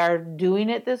that they are doing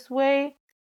it this way,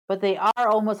 but they are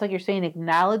almost like you're saying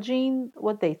acknowledging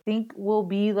what they think will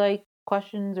be like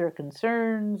questions or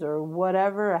concerns or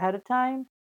whatever ahead of time.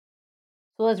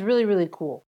 So that's really, really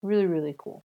cool. Really, really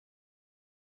cool.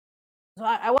 So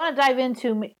I want to dive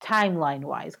into timeline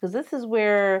wise because this is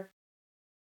where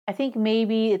I think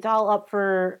maybe it's all up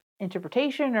for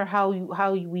interpretation or how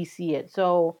we see it.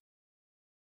 So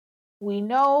we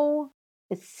know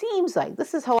it seems like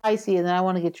this is how I see it, and I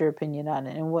want to get your opinion on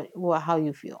it and what how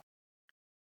you feel.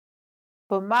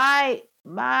 But my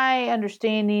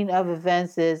understanding of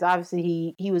events is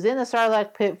obviously he was in the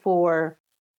Sarlacc pit for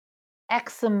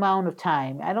X amount of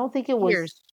time. I don't think it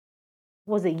Years.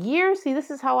 was it years. See,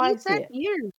 this is how He I see said it.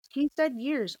 years. He said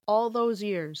years. All those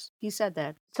years. He said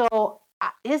that. So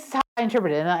this is how I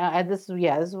interpret it, and this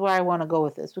is where I want to go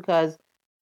with this because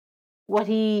what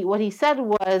he said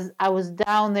was I was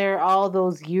down there all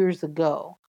those years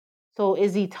ago. So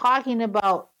is he talking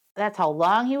about that's how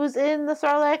long he was in the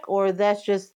Sarlacc, or that's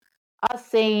just us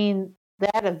saying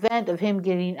that event of him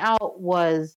getting out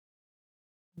was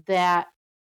that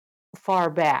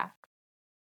far back?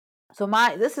 So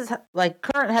this is like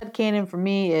current headcanon for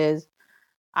me is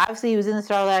obviously he was in the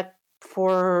Sarlacc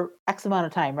for X amount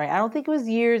of time, right? I don't think it was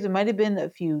years. It might have been a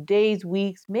few days,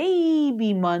 weeks,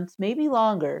 maybe months, maybe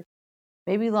longer,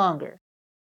 maybe longer.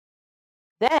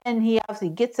 Then he obviously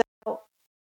gets out,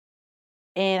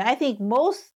 and I think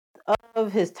most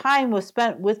of his time was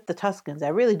spent with the Tuscans. I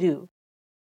really do.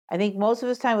 I think most of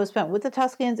his time was spent with the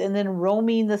Tuscans and then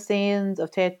roaming the sands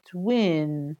of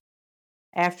Tatooine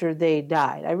after they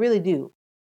died. I really do.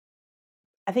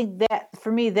 I think that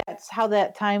for me, that's how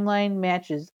that timeline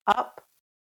matches up.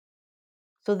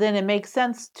 So then it makes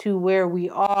sense to where we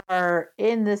are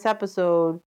in this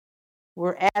episode.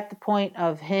 We're at the point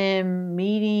of him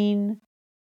meeting,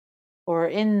 or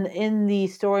in the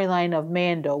storyline of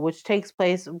Mando, which takes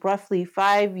place roughly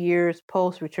 5 years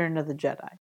post Return of the Jedi.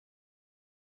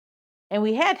 And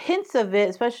we had hints of it,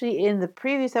 especially in the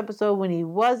previous episode when he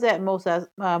was at Mos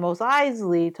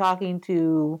Eisley talking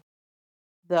to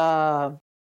the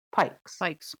Pikes.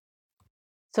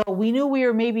 So we knew we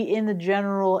were maybe in the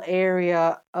general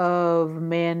area of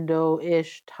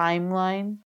Mando-ish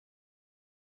timeline.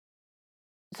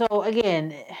 So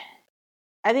again,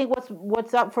 I think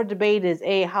what's up for debate is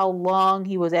how long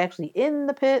he was actually in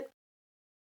the pit,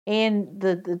 and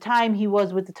the time he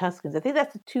was with the Tuscans. I think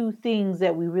that's the two things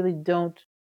that we really don't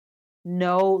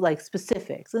know, like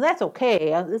specifics, and that's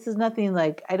okay. This is nothing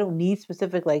like I don't need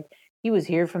specific, like he was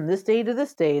here from this day to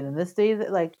this day, and then this day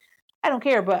that like I don't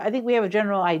care. But I think we have a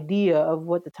general idea of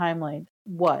what the timeline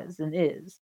was and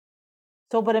is.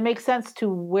 So, but it makes sense to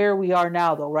where we are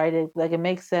now, though, right? It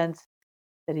makes sense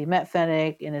that he met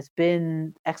Fennec, and it's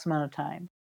been X amount of time.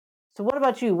 So what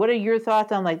about you? What are your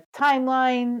thoughts on like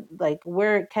timeline, like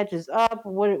where it catches up?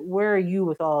 Where are you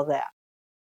with all of that?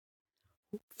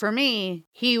 For me,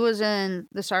 he was in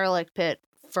the Sarlacc pit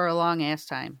for a long ass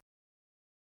time.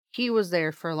 He was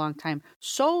there for a long time.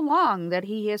 So long that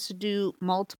he has to do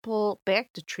multiple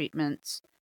Bacta treatments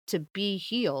to be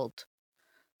healed.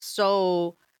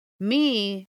 So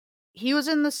he was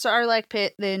in the Sarlacc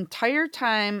pit the entire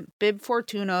time Bib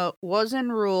Fortuna was in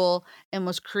rule and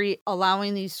was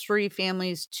allowing these three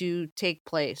families to take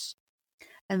place.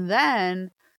 And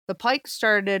then the Pikes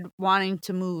started wanting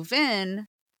to move in,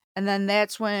 and then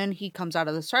that's when he comes out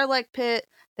of the Sarlacc pit.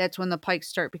 That's when the Pikes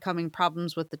start becoming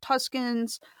problems with the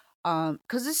Tuscans.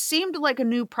 Because this seemed like a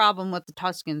new problem with the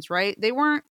Tuscans, right? They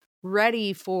weren't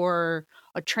ready for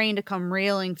a train to come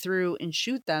railing through and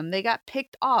shoot them. They got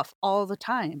picked off all the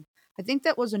time. I think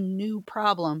that was a new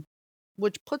problem,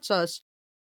 which puts us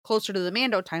closer to the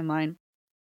Mando timeline.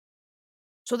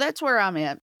 So that's where I'm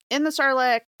at. In the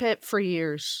Sarlacc pit for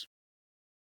years.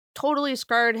 Totally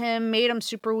scarred him, made him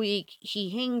super weak.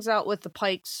 He hangs out with the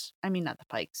Pikes. I mean, not the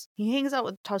Pikes. He hangs out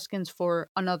with the Tuscans for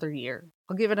another year.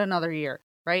 I'll give it another year,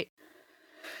 right?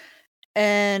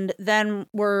 And then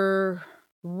we're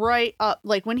right up.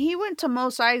 Like when he went to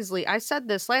Mos Eisley, I said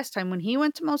this last time, when he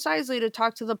went to Mos Eisley to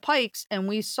talk to the Pikes and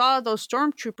we saw those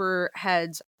stormtrooper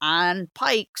heads on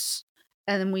Pikes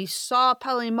and then we saw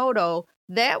Pelimoto,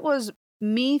 that was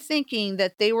me thinking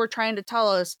that they were trying to tell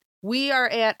us we are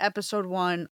at episode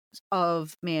 1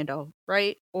 of Mando,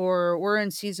 right? Or we're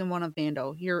in season 1 of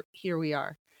Mando. Here we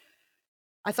are.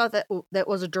 I thought that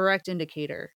was a direct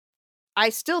indicator. I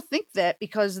still think that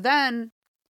because then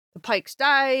the Pikes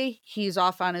die, he's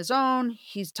off on his own.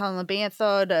 He's telling the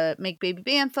Bantha to make baby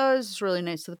Banthas. It's really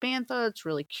nice to the Bantha. It's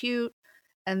really cute.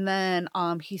 And then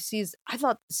he sees, I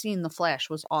thought seeing the Flash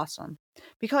was awesome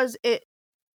because it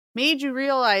made you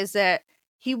realize that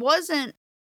he wasn't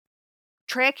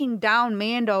tracking down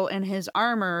Mando and his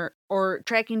armor or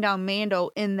tracking down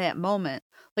Mando in that moment.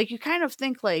 Like you kind of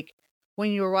think like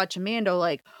when you were watching Mando,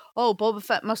 like, oh, Boba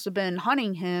Fett must have been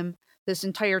hunting him this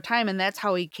entire time and that's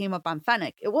how he came up on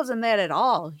Fennec. It wasn't that at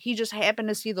all. He just happened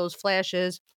to see those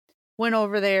flashes, went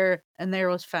over there, and there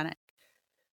was Fennec.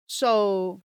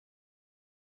 So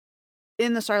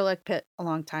in the Sarlacc pit a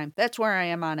long time. That's where I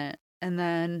am on it. And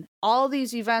then all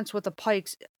these events with the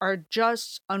Pikes are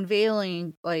just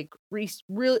unveiling like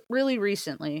really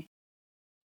recently.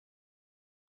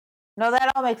 No,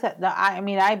 that all makes sense. No, I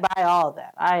mean, I buy all of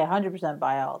that. I 100%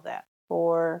 buy all of that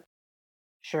for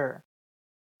sure.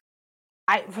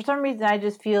 For some reason, I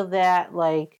just feel that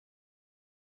like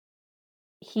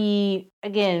he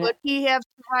again. Would he have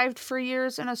survived for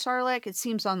years in a Sarlacc? It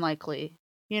seems unlikely,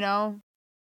 you know.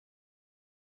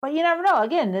 But you never know.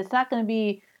 Again, it's not going to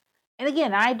be. And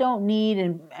again, I don't need,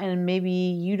 and maybe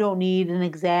you don't need an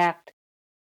exact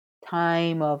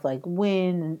time of like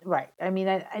when, right? I mean,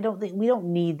 I don't think we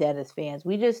don't need that as fans.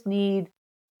 We just need,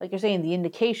 like you're saying, the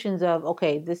indications of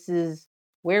okay, this is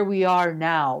where we are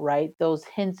now, right? Those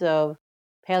hints of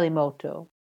Palimoto,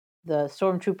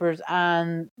 stormtroopers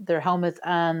on their helmets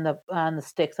on the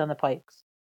sticks on the pikes.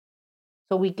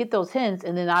 So we get those hints,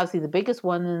 and then obviously the biggest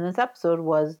one in this episode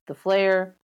was the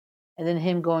flare, and then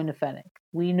him going to Fennec.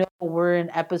 We know we're in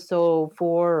episode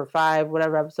 4 or 5,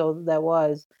 whatever episode that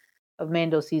was, of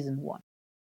Mando season 1.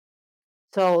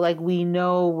 So like we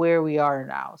know where we are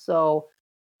now. So,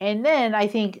 and then I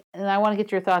think, and I want to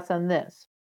get your thoughts on this.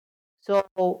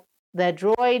 So that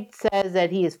droid says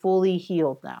that he is fully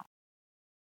healed now.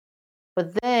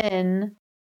 But then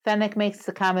Fennec makes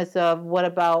the comments of, what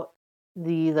about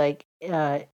the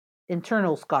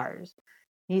internal scars?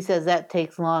 He says that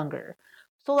takes longer.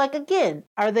 So like again,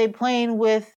 are they playing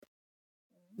with,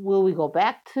 will we go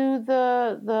back to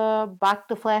the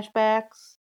Bacta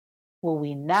flashbacks? Will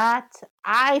we not?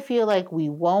 I feel like we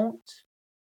won't.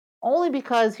 Only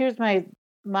because here's my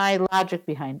logic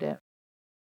behind it.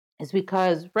 Is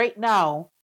because right now,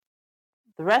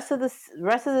 the rest of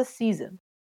the season.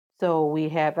 So we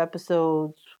have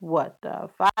episodes 5,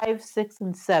 6,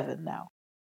 and 7 now.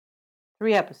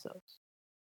 3 episodes.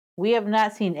 We have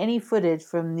not seen any footage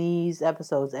from these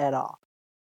episodes at all.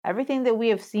 Everything that we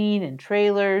have seen in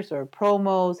trailers or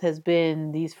promos has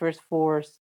been these first 4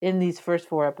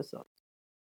 episodes.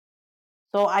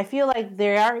 So I feel like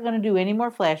they aren't going to do any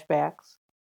more flashbacks.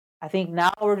 I think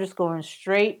now we're just going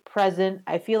straight present.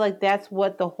 I feel like that's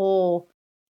what the whole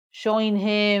showing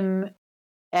him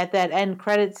at that end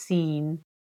credit scene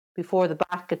before the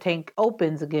Bacta tank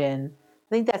opens again.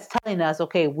 I think that's telling us,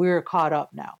 okay, we're caught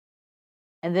up now.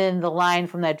 And then the line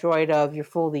from that droid of, you're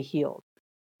fully healed.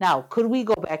 Now, could we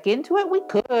go back into it? We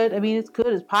could. I mean, it's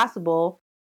good as possible.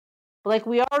 But like,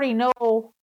 we already know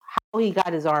how he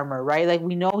got his armor, right? Like,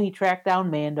 we know he tracked down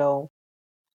Mando.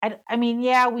 I mean,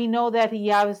 yeah, we know that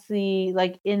he obviously,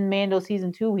 like in Mando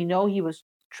season 2, we know he was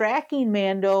tracking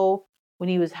Mando when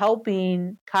he was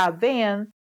helping Cobb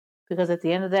Vanth, because at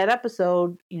the end of that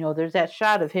episode, there's that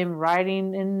shot of him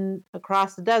riding in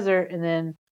across the desert, and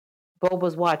then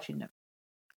Boba's watching him.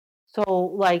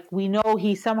 So, like, we know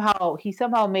he somehow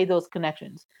made those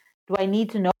connections. Do I need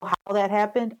to know how that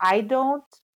happened? I don't.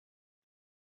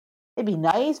 It'd be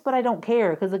nice, but I don't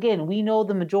care, because again, we know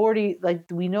the majority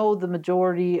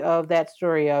of that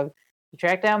story of, he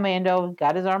tracked down Mando,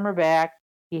 got his armor back,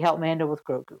 he helped Mando with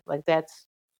Grogu. Like, that's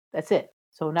it.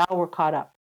 So now we're caught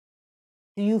up.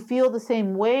 Do you feel the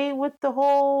same way with the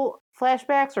whole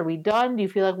flashbacks? Are we done? Do you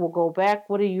feel like we'll go back?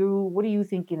 What are you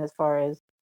thinking as far as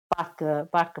Bacta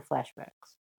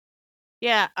flashbacks?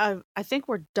 Yeah, I think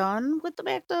we're done with the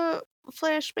Bacta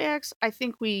flashbacks. I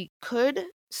think we could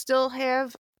still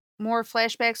have more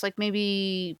flashbacks, like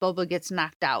maybe Boba gets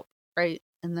knocked out, right?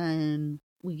 And then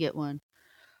we get one.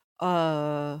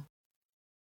 Or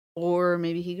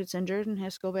maybe he gets injured and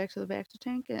has to go back to the Bacta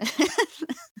tank.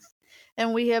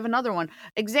 And we have another one.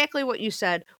 Exactly what you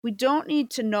said. We don't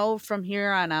need to know from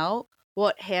here on out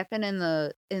what happened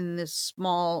in this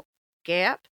small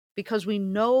gap, because we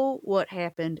know what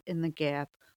happened in the gap.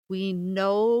 We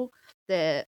know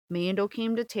that Mando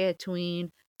came to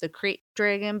Tatooine, the Krayt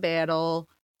Dragon battle,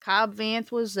 Cobb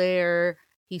Vanth was there,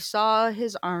 he saw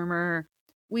his armor.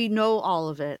 We know all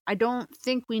of it. I don't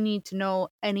think we need to know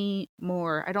any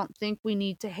more. I don't think we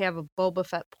need to have a Boba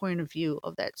Fett point of view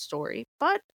of that story.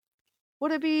 But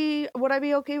would I be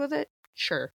okay with it?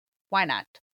 Sure. Why not?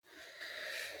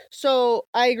 So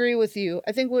I agree with you.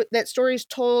 I think that story's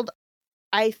told.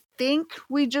 I think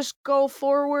we just go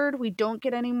forward. We don't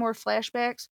get any more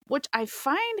flashbacks, which I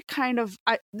find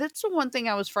that's the one thing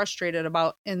I was frustrated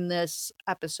about in this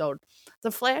episode. The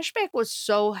flashback was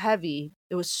so heavy.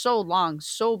 It was so long,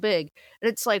 so big.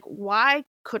 And it's like, why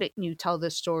couldn't you tell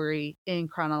this story in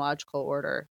chronological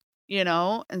order?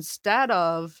 Instead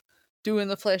of doing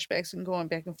the flashbacks and going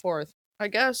back and forth. I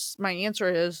guess my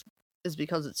answer is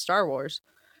because it's Star Wars.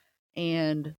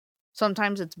 And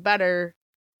sometimes it's better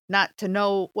not to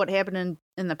know what happened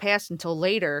in the past until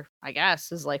later, I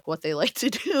guess, is like what they like to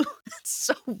do. It's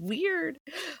so weird.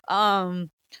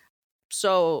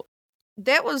 So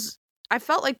that was, I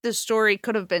felt like this story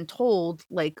could have been told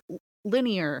like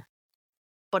linear,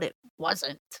 but it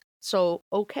wasn't. So,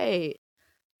 okay,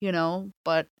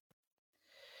 but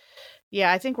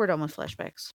yeah, I think we're done with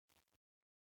flashbacks.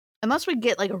 Unless we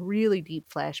get like a really deep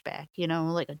flashback,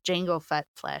 like a Jango Fett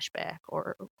flashback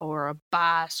or a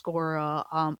Bosk or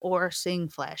a Sing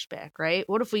flashback, right?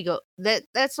 What if we go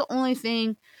that's the only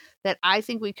thing that I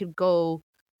think we could go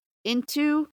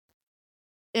into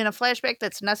in a flashback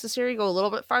that's necessary, go a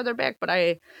little bit farther back, but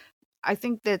I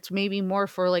think that's maybe more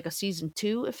for like a season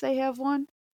 2 if they have one.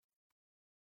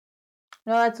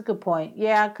 No, that's a good point.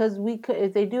 Yeah, because we could,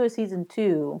 if they do a season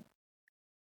 2,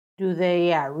 do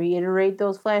they reiterate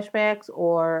those flashbacks,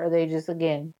 or are they just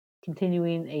again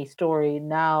continuing a story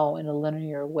now in a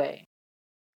linear way.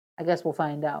 I guess we'll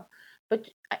find out. But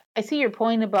I see your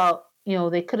point about,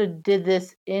 they could have did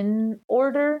this in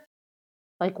order.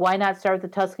 Like, why not start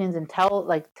with the Tuscans and tell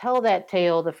that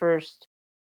tale the first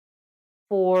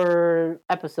 4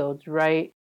 episodes,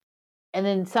 right? And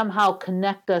then somehow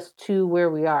connect us to where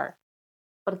we are.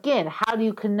 But again, how do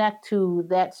you connect to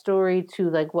that story to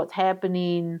like what's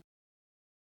happening?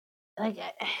 Like,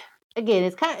 again,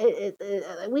 it's kind of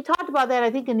we talked about that, I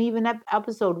think, in even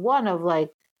episode 1 of like,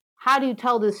 how do you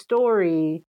tell this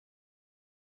story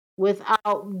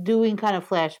without doing kind of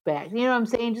flashbacks? You know what I'm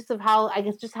saying? Just of how, I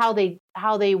guess, just how they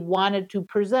wanted to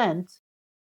present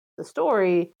the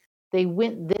story. They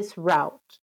went this route.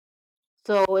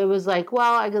 So it was like,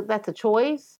 well, I guess that's a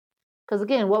choice. Because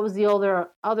again, what was the other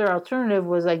alternative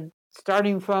was like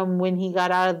starting from when he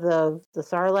got out of the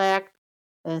Sarlacc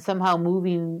and somehow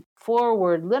moving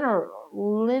forward,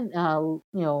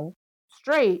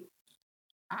 straight.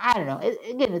 I don't know.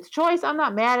 Again, it's choice. I'm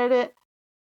not mad at it.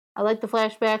 I like the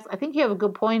flashbacks. I think you have a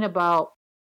good point about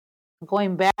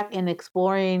going back and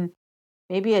exploring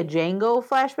maybe a Django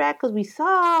flashback, because we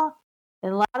saw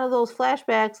in a lot of those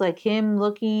flashbacks like him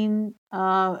looking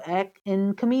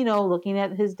in Camino, looking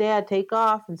at his dad take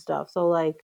off and stuff. So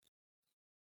like,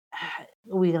 are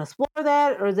we gonna explore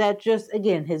that, or is that just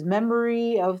again his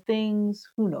memory of things?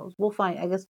 Who knows? We'll find. I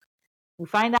guess we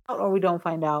find out or we don't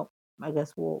find out. I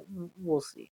guess we'll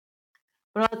see.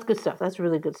 But no, that's good stuff. That's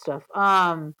really good stuff.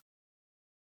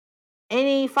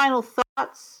 Any final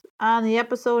thoughts on the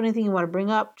episode? Anything you want to bring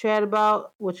up, chat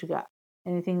about? What you got?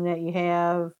 Anything that you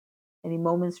have? Any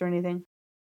moments or anything?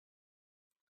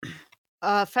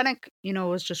 Fennec,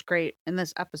 was just great in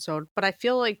this episode, but I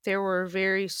feel like there were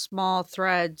very small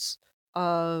threads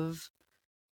of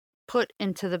put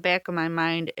into the back of my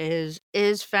mind is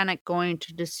Fennec going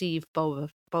to deceive Boba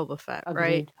Fett,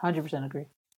 right? Agreed. 100% agree.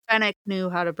 Fennec knew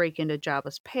how to break into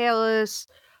Jabba's palace.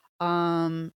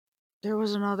 There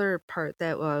was another part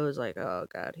that I was like, oh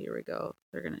god, here we go.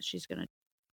 She's gonna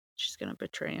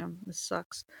betray him. This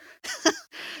sucks.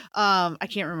 I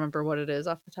can't remember what it is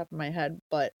off the top of my head,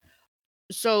 but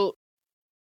so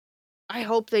I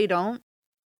hope they don't.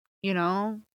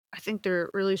 I think they're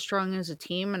really strong as a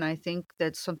team, and I think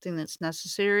that's something that's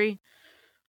necessary.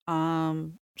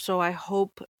 So I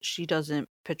hope she doesn't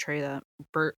betray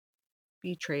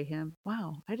him.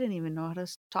 Wow, I didn't even know how to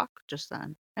talk just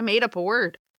then. I made up a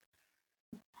word.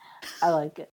 I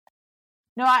like it.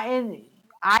 No,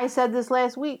 I said this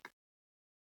last week.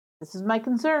 This is my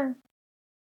concern.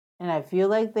 And I feel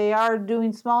like they are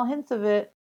doing small hints of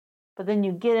it. But then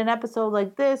you get an episode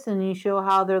like this and you show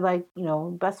how they're like,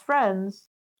 best friends.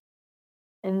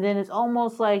 And then it's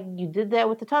almost like you did that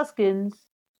with the Tuscans.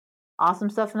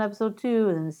 Awesome stuff in episode 2.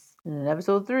 And in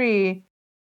episode 3,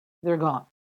 they're gone.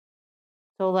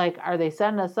 So, like, are they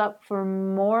setting us up for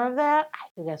more of that?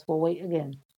 I guess we'll wait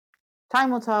again. Time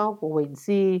will tell. We'll wait and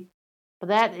see. But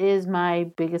that is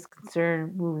my biggest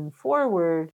concern moving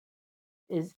forward,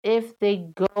 is if they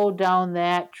go down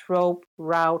that trope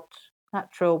route,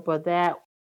 not trope, but that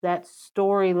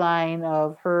storyline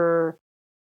of her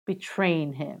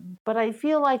betraying him. But I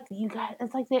feel like you guys,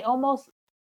 it's like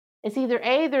it's either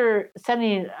A, they're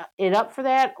setting it up for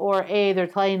that, or A, they're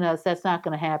telling us that's not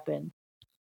going to happen.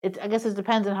 I guess it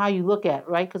depends on how you look at it,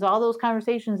 right? Because all those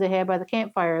conversations they had by the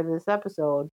campfire of this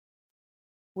episode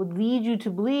would lead you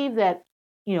to believe that,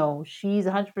 she's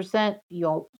 100%,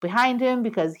 behind him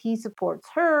because he supports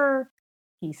her.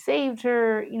 He saved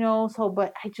her, so,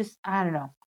 but I don't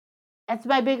know. That's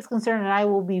my biggest concern. And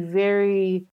I'll be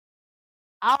very,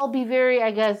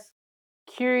 I guess,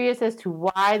 curious as to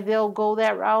why they'll go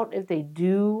that route if they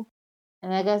do.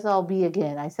 And I guess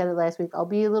I said it last week, I'll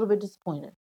be a little bit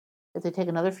disappointed if they take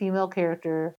another female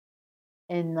character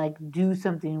and like do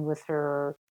something with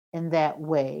her in that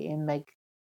way, and like,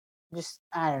 just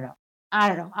I don't know.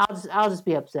 I'll just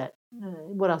be upset.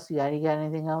 What else you got? You got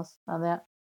anything else on that?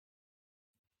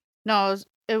 No,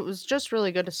 it was just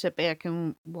really good to sit back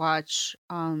and watch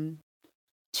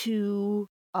two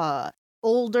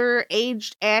older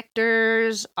aged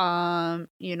actors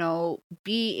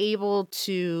be able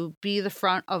to be the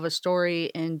front of a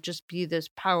story and just be this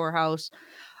powerhouse.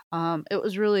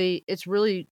 It's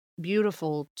really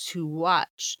beautiful to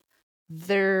watch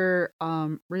their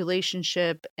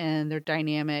relationship and their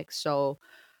dynamic. So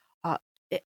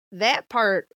that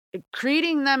part,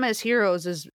 creating them as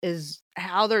heroes, is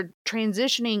how they're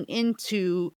transitioning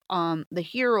into the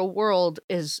hero world,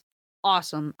 is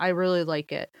awesome. I really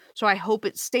like it. So I hope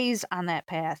it stays on that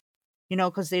path,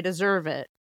 because they deserve it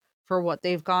for what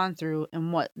they've gone through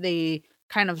and what they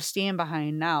kind of stand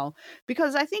behind now.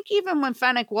 Because I think even when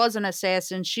Fennec was an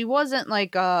assassin, she wasn't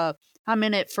like I'm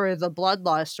in it for the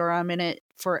bloodlust or I'm in it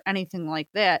for anything like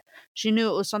that. She knew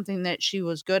it was something that she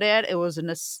was good at. It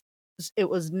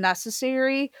was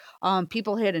necessary.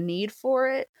 People had a need for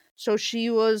it. So she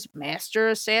was Master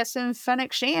Assassin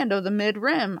Fennec Shand of the Mid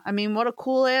Rim. I mean, what a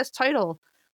cool ass title.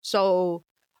 So,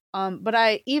 but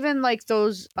I even like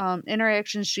those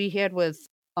interactions she had with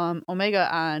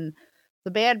Omega on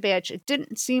the Bad Batch. It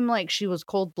didn't seem like she was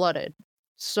cold blooded.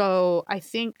 So I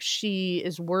think she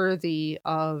is worthy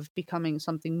of becoming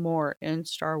something more in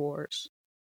Star Wars.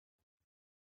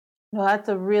 No, that's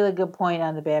a really good point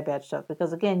on the Bad Batch stuff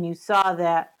because again, you saw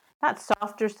that not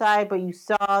softer side, but you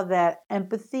saw that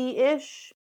empathy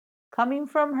ish coming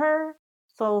from her.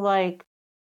 So like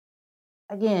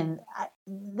again,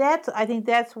 I think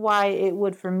that's why it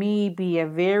would for me be a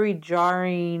very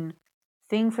jarring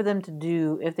thing for them to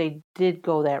do if they did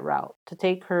go that route to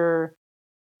take her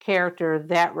character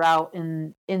that route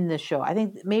in the show. I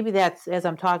think maybe that's as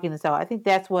I'm talking this out. I think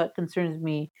that's what concerns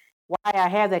me. Why I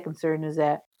have that concern is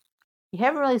that you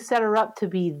haven't really set her up to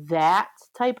be that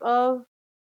type of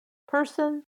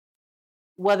person,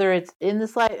 whether it's in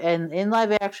this live and in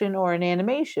live action or in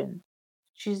animation.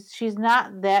 She's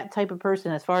not that type of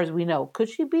person as far as we know. Could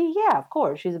she be? Yeah, of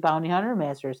course. She's a bounty hunter,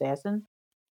 master assassin.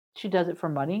 She does it for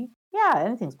money. Yeah,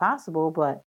 anything's possible,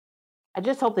 but I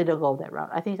just hope they don't go that route.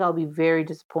 I think I'll be very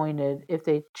disappointed if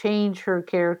they change her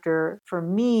character for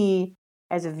me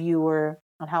as a viewer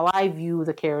on how I view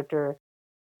the character,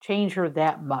 change her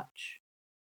that much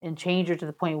and change her to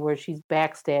the point where she's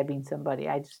backstabbing somebody.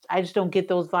 I just don't get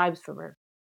those vibes from her.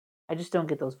 I just don't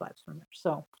get those vibes from her.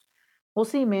 So we'll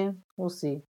see, man. We'll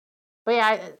see. But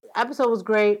yeah, episode was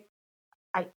great.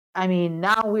 I mean,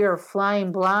 now we are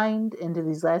flying blind into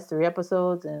these last 3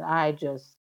 episodes, and I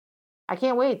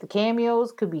can't wait. The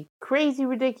cameos could be crazy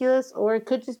ridiculous, or it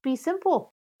could just be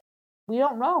simple. We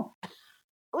don't know.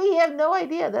 We have no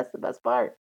idea. That's the best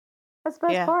part. That's the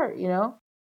best part, you know?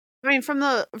 I mean, from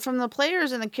the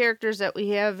players and the characters that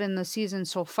we have in the season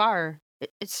so far,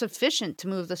 it's sufficient to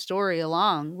move the story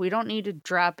along. We don't need to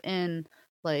drop in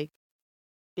like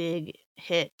big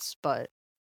hits, but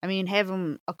I mean,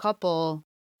 having a couple,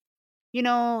 you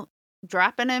know,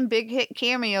 dropping in big hit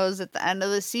cameos at the end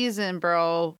of the season,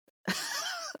 bro.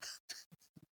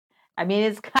 I mean,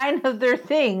 it's kind of their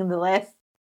thing. The last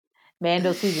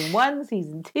Mando season 1,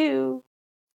 season 2.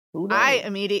 Who knows? I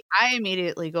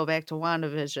immediately go back to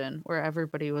WandaVision where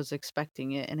everybody was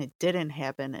expecting it and it didn't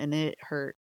happen and it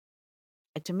hurt.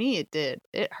 To me, it did.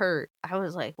 It hurt. I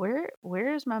was like,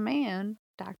 where is my man,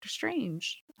 Doctor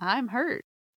Strange? I'm hurt.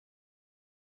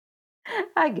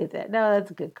 I get that. No,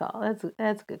 that's a good call. That's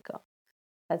a good call.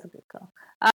 That's a good call.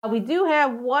 We do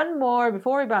have one more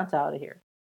before we bounce out of here.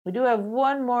 We do have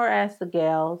one more Ask the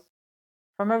Gals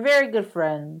from our very good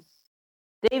friends,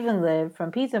 Dave and Liv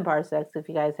from Pizza and Parsecs. If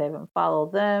you guys haven't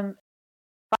followed them,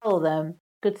 follow them.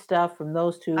 Good stuff from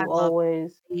those two I love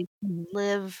always. Dave and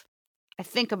Liv. I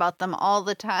think about them all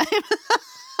the time.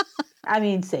 I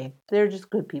mean, same. They're just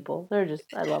good people.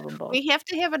 I love them both. We have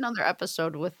to have another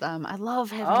episode with them. I love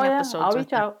having Oh yeah, episodes I'll with reach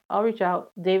them. out. I'll reach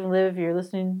out. Dave and Liv, if you're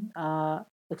listening,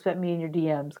 expect me in your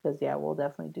DMs because yeah, we'll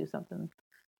definitely do something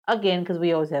again because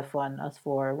we always have fun us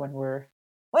four when we're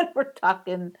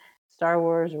talking Star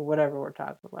Wars or whatever we're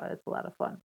talking about. It's a lot of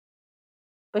fun.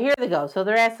 But here they go. So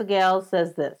their Ask the Gal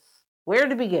says this: where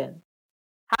to begin?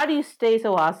 How do you stay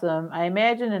so awesome? I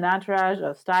imagine an entourage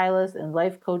of stylists and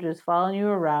life coaches following you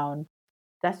around,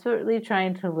 desperately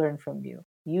trying to learn from you.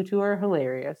 You two are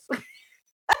hilarious.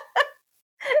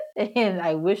 And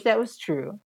I wish that was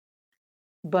true.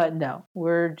 But no,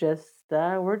 we're just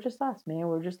us, man.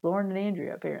 We're just Lauren and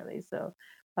Andrea apparently. So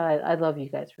I love you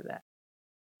guys for that.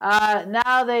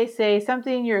 Now they say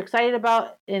something you're excited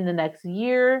about in the next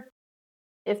year.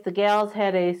 If the gals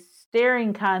had a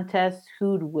staring contest,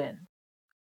 who'd win?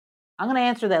 I'm gonna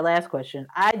answer that last question.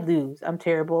 I'd lose. I'm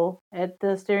terrible at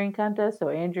the staring contest. So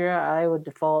Andrea, I would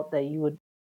default that you would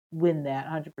win that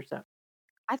 100%.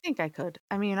 I think I could.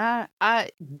 I mean,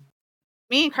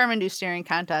 me and Carmen do staring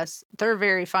contests. They're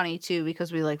very funny too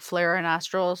because we like flare our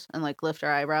nostrils and like lift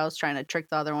our eyebrows trying to trick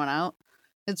the other one out.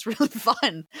 It's really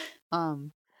fun.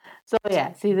 So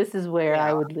yeah, see, this is where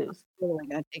I would lose. I'm totally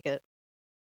gonna take it.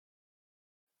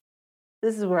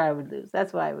 This is where I would lose.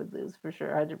 That's why I would lose for sure,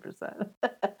 100%.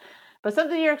 But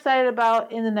something you're excited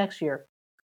about in the next year.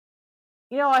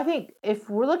 You know, I think if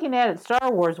we're looking at it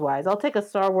Star Wars wise, I'll take a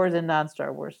Star Wars and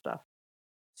non-Star Wars stuff.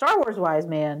 Star Wars wise,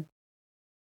 man,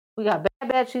 we got Bad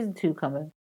Batch season 2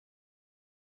 coming.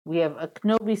 We have a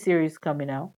Kenobi series coming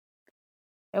out.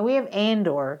 And we have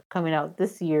Andor coming out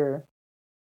this year.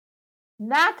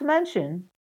 Not to mention,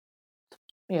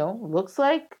 looks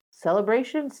like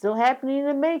Celebration still happening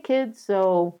in May, kids.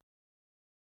 So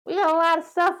we got a lot of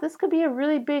stuff. This could be a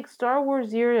really big Star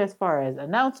Wars year as far as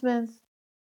announcements.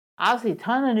 Obviously, a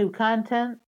ton of new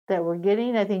content that we're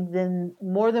getting. I think then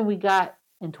more than we got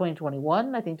in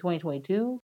 2021. I think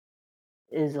 2022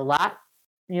 is a lot,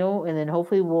 and then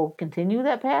hopefully we'll continue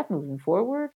that path moving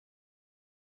forward.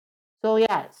 So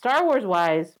yeah, Star Wars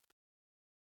wise,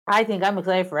 I think I'm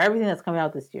excited for everything that's coming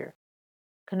out this year.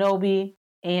 Kenobi,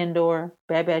 Andor,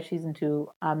 Bad Batch Season 2,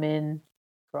 I'm in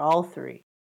for all three.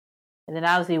 And then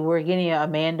obviously we're getting a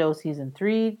Mando Season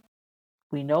 3.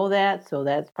 We know that, so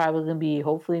that's probably going to be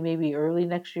hopefully maybe early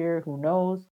next year. Who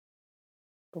knows?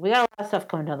 But we got a lot of stuff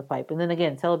coming down the pipe. And then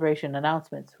again, Celebration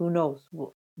announcements. Who knows?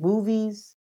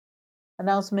 Movies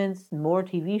announcements, more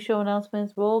TV show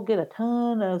announcements. We'll get a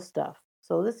ton of stuff.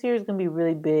 So this year is going to be a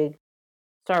really big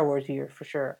Star Wars year for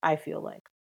sure, I feel like.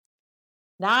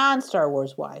 Non-Star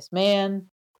Wars wise, man,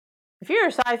 if you're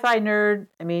a sci-fi nerd,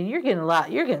 I mean, you're getting a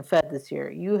lot. You're getting fed this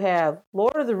year. You have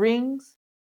Lord of the Rings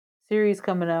series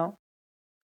coming out.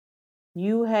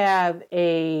 You have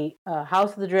a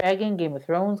House of the Dragon, Game of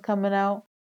Thrones coming out.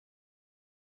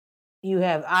 You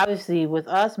have, obviously, with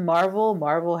us, Marvel.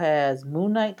 Marvel has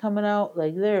Moon Knight coming out.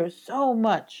 Like, there's so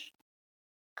much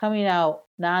coming out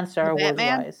non-Star Wars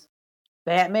wise.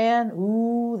 Batman.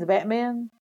 Ooh, the Batman.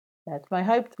 That's my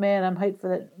hyped, man. I'm hyped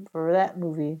for that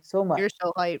movie so much. You're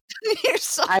so hyped. You're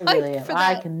so I really hyped am.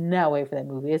 I cannot wait for that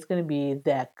movie. It's going to be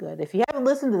that good. If you haven't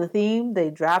listened to the theme,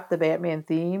 they dropped the Batman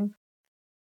theme.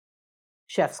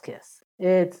 Chef's kiss.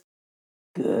 It's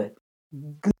good.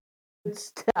 Good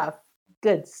stuff.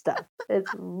 Good stuff.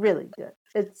 It's really good.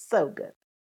 It's so good.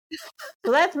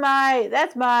 So that's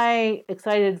my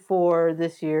excited for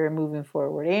this year and moving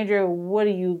forward. Andrew, what do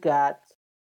you got?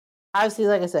 Obviously,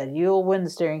 like I said, you'll win the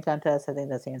staring contest. I think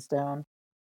that's hands down.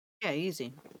 Yeah,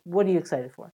 easy. What are you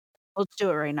excited for? Let's do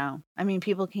it right now. I mean,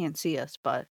 people can't see us,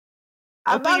 but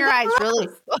open your eyes really.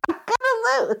 I'm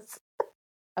gonna lose.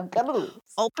 I'm gonna lose.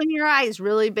 Open your eyes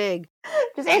really big.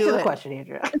 Just answer the question,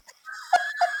 Andrew.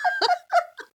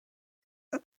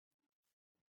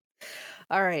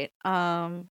 All right.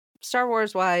 Star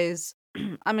Wars wise,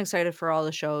 I'm excited for all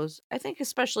the shows. I think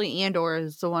especially Andor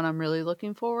is the one I'm really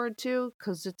looking forward to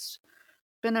because it's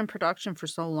been in production for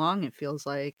so long. It feels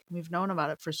like we've known about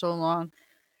it for so long,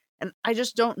 and I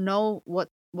just don't know what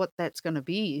that's gonna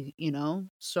be.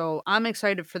 So I'm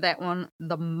excited for that one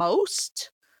the most.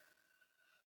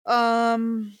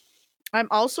 I'm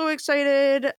also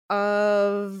excited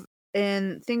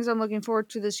and things I'm looking forward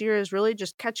to this year is really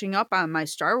just catching up on my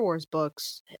Star Wars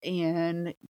books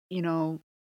and,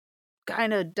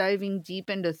 kind of diving deep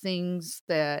into things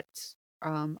that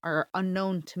are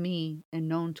unknown to me and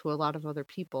known to a lot of other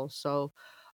people. So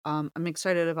I'm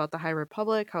excited about the High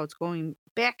Republic, how it's going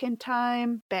back in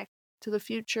time, back to the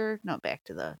future. No, back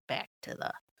to the.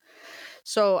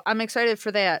 So I'm excited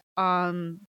for that.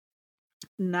 Non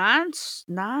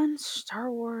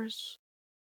Star Wars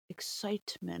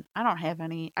excitement. I don't have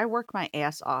any. I work my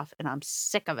ass off and I'm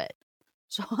sick of it.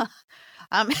 So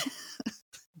I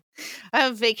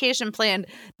have vacation planned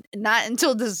not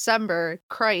until December.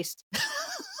 Christ.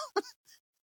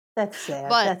 That's sad.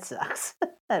 That sucks.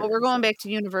 But we're going back to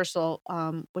Universal,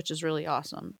 which is really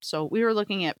awesome. So we were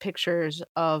looking at pictures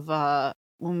of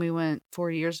when we went 4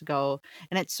 years ago,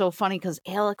 and it's so funny because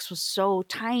Alex was so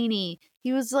tiny.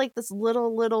 He was like this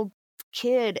little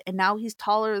kid, and now he's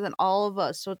taller than all of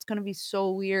us. So it's gonna be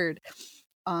so weird.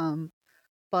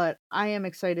 But I am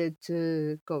excited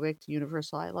to go back to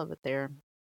Universal. I love it there.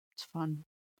 It's fun.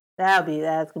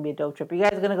 That's gonna be a dope trip. Are you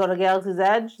guys gonna go to Galaxy's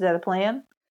Edge? Is that a plan?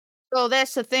 So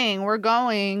that's the thing. We're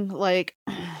going like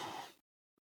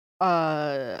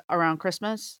around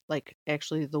Christmas, like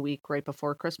actually the week right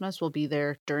before Christmas. We'll be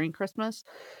there during Christmas.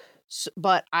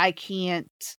 But I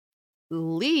can't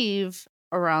leave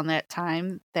around that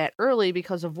time that early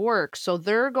because of work. So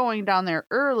they're going down there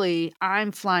early.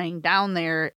 I'm flying down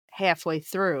there halfway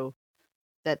through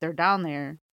that they're down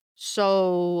there.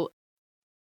 So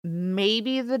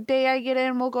maybe the day I get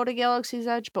in, we'll go to Galaxy's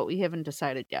Edge, but we haven't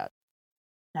decided yet.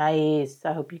 Nice.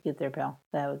 I hope you get there, pal.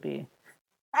 That'd be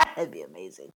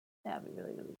amazing. That'd be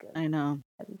really, really good. I know.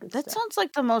 That'd be good That stuff. sounds like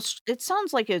it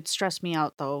sounds like it stressed me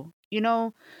out though.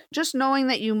 Just knowing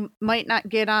that you might not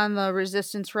get on the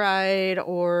Resistance ride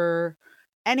or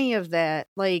any of that,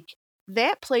 like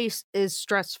that place is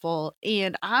stressful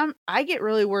and I get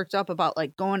really worked up about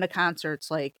like going to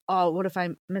concerts like, oh, what if I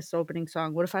miss the opening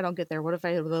song? What if I don't get there? What if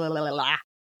I blah, blah, blah, blah.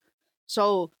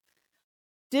 So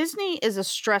Disney is a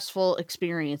stressful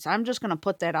experience. I'm just going to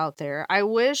put that out there. I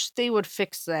wish they would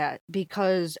fix that,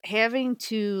 because having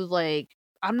to, like,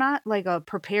 I'm not like a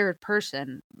prepared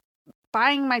person.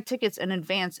 Buying my tickets in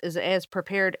advance is as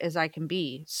prepared as I can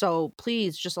be. So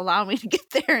please just allow me to get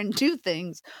there and do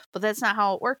things. But that's not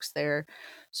how it works there.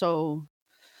 So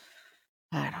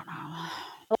I don't know.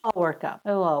 It'll all work out.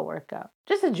 It'll all work out.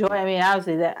 Just enjoy. I mean,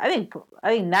 obviously, that I think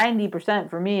 90%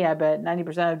 for me. I bet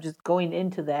 90% of just going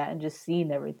into that and just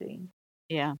seeing everything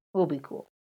Yeah. will be cool.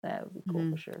 That would be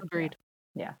cool for sure. Agreed.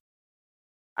 Yeah.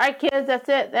 All right, kids. That's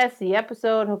it. That's the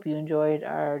episode. Hope you enjoyed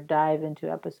our dive into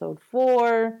episode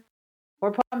 4.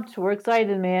 We're pumped. We're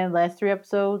excited, man. Last 3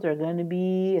 episodes are going to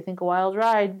be, I think, a wild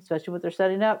ride, especially what they're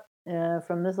setting up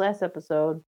from this last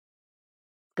episode.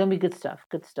 It's going to be good stuff.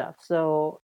 Good stuff.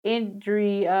 So,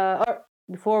 Andrea,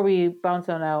 before we bounce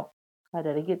on out, how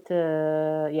did I get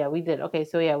to? Yeah, we did. Okay,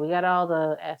 so yeah, we got all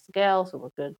the Ask the Gal, so we're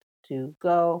good to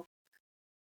go.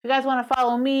 If you guys want to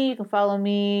follow me, you can follow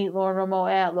me, Lauren Romo,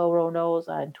 at LowRoNose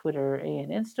on Twitter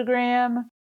and Instagram.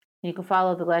 You can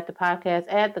follow the Galactic Podcast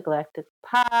at the Galactic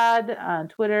Pod on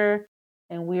Twitter.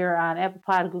 And we're on Apple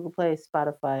Pod, Google Play,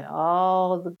 Spotify,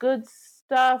 all the good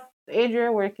stuff.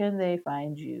 Andrea, where can they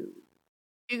find you?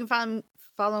 You can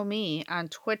follow me on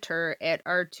Twitter at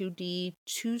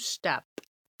R2D2Step.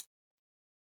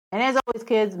 And as always,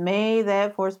 kids, may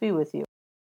that force be with you.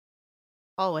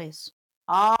 Always.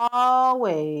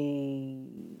 Always.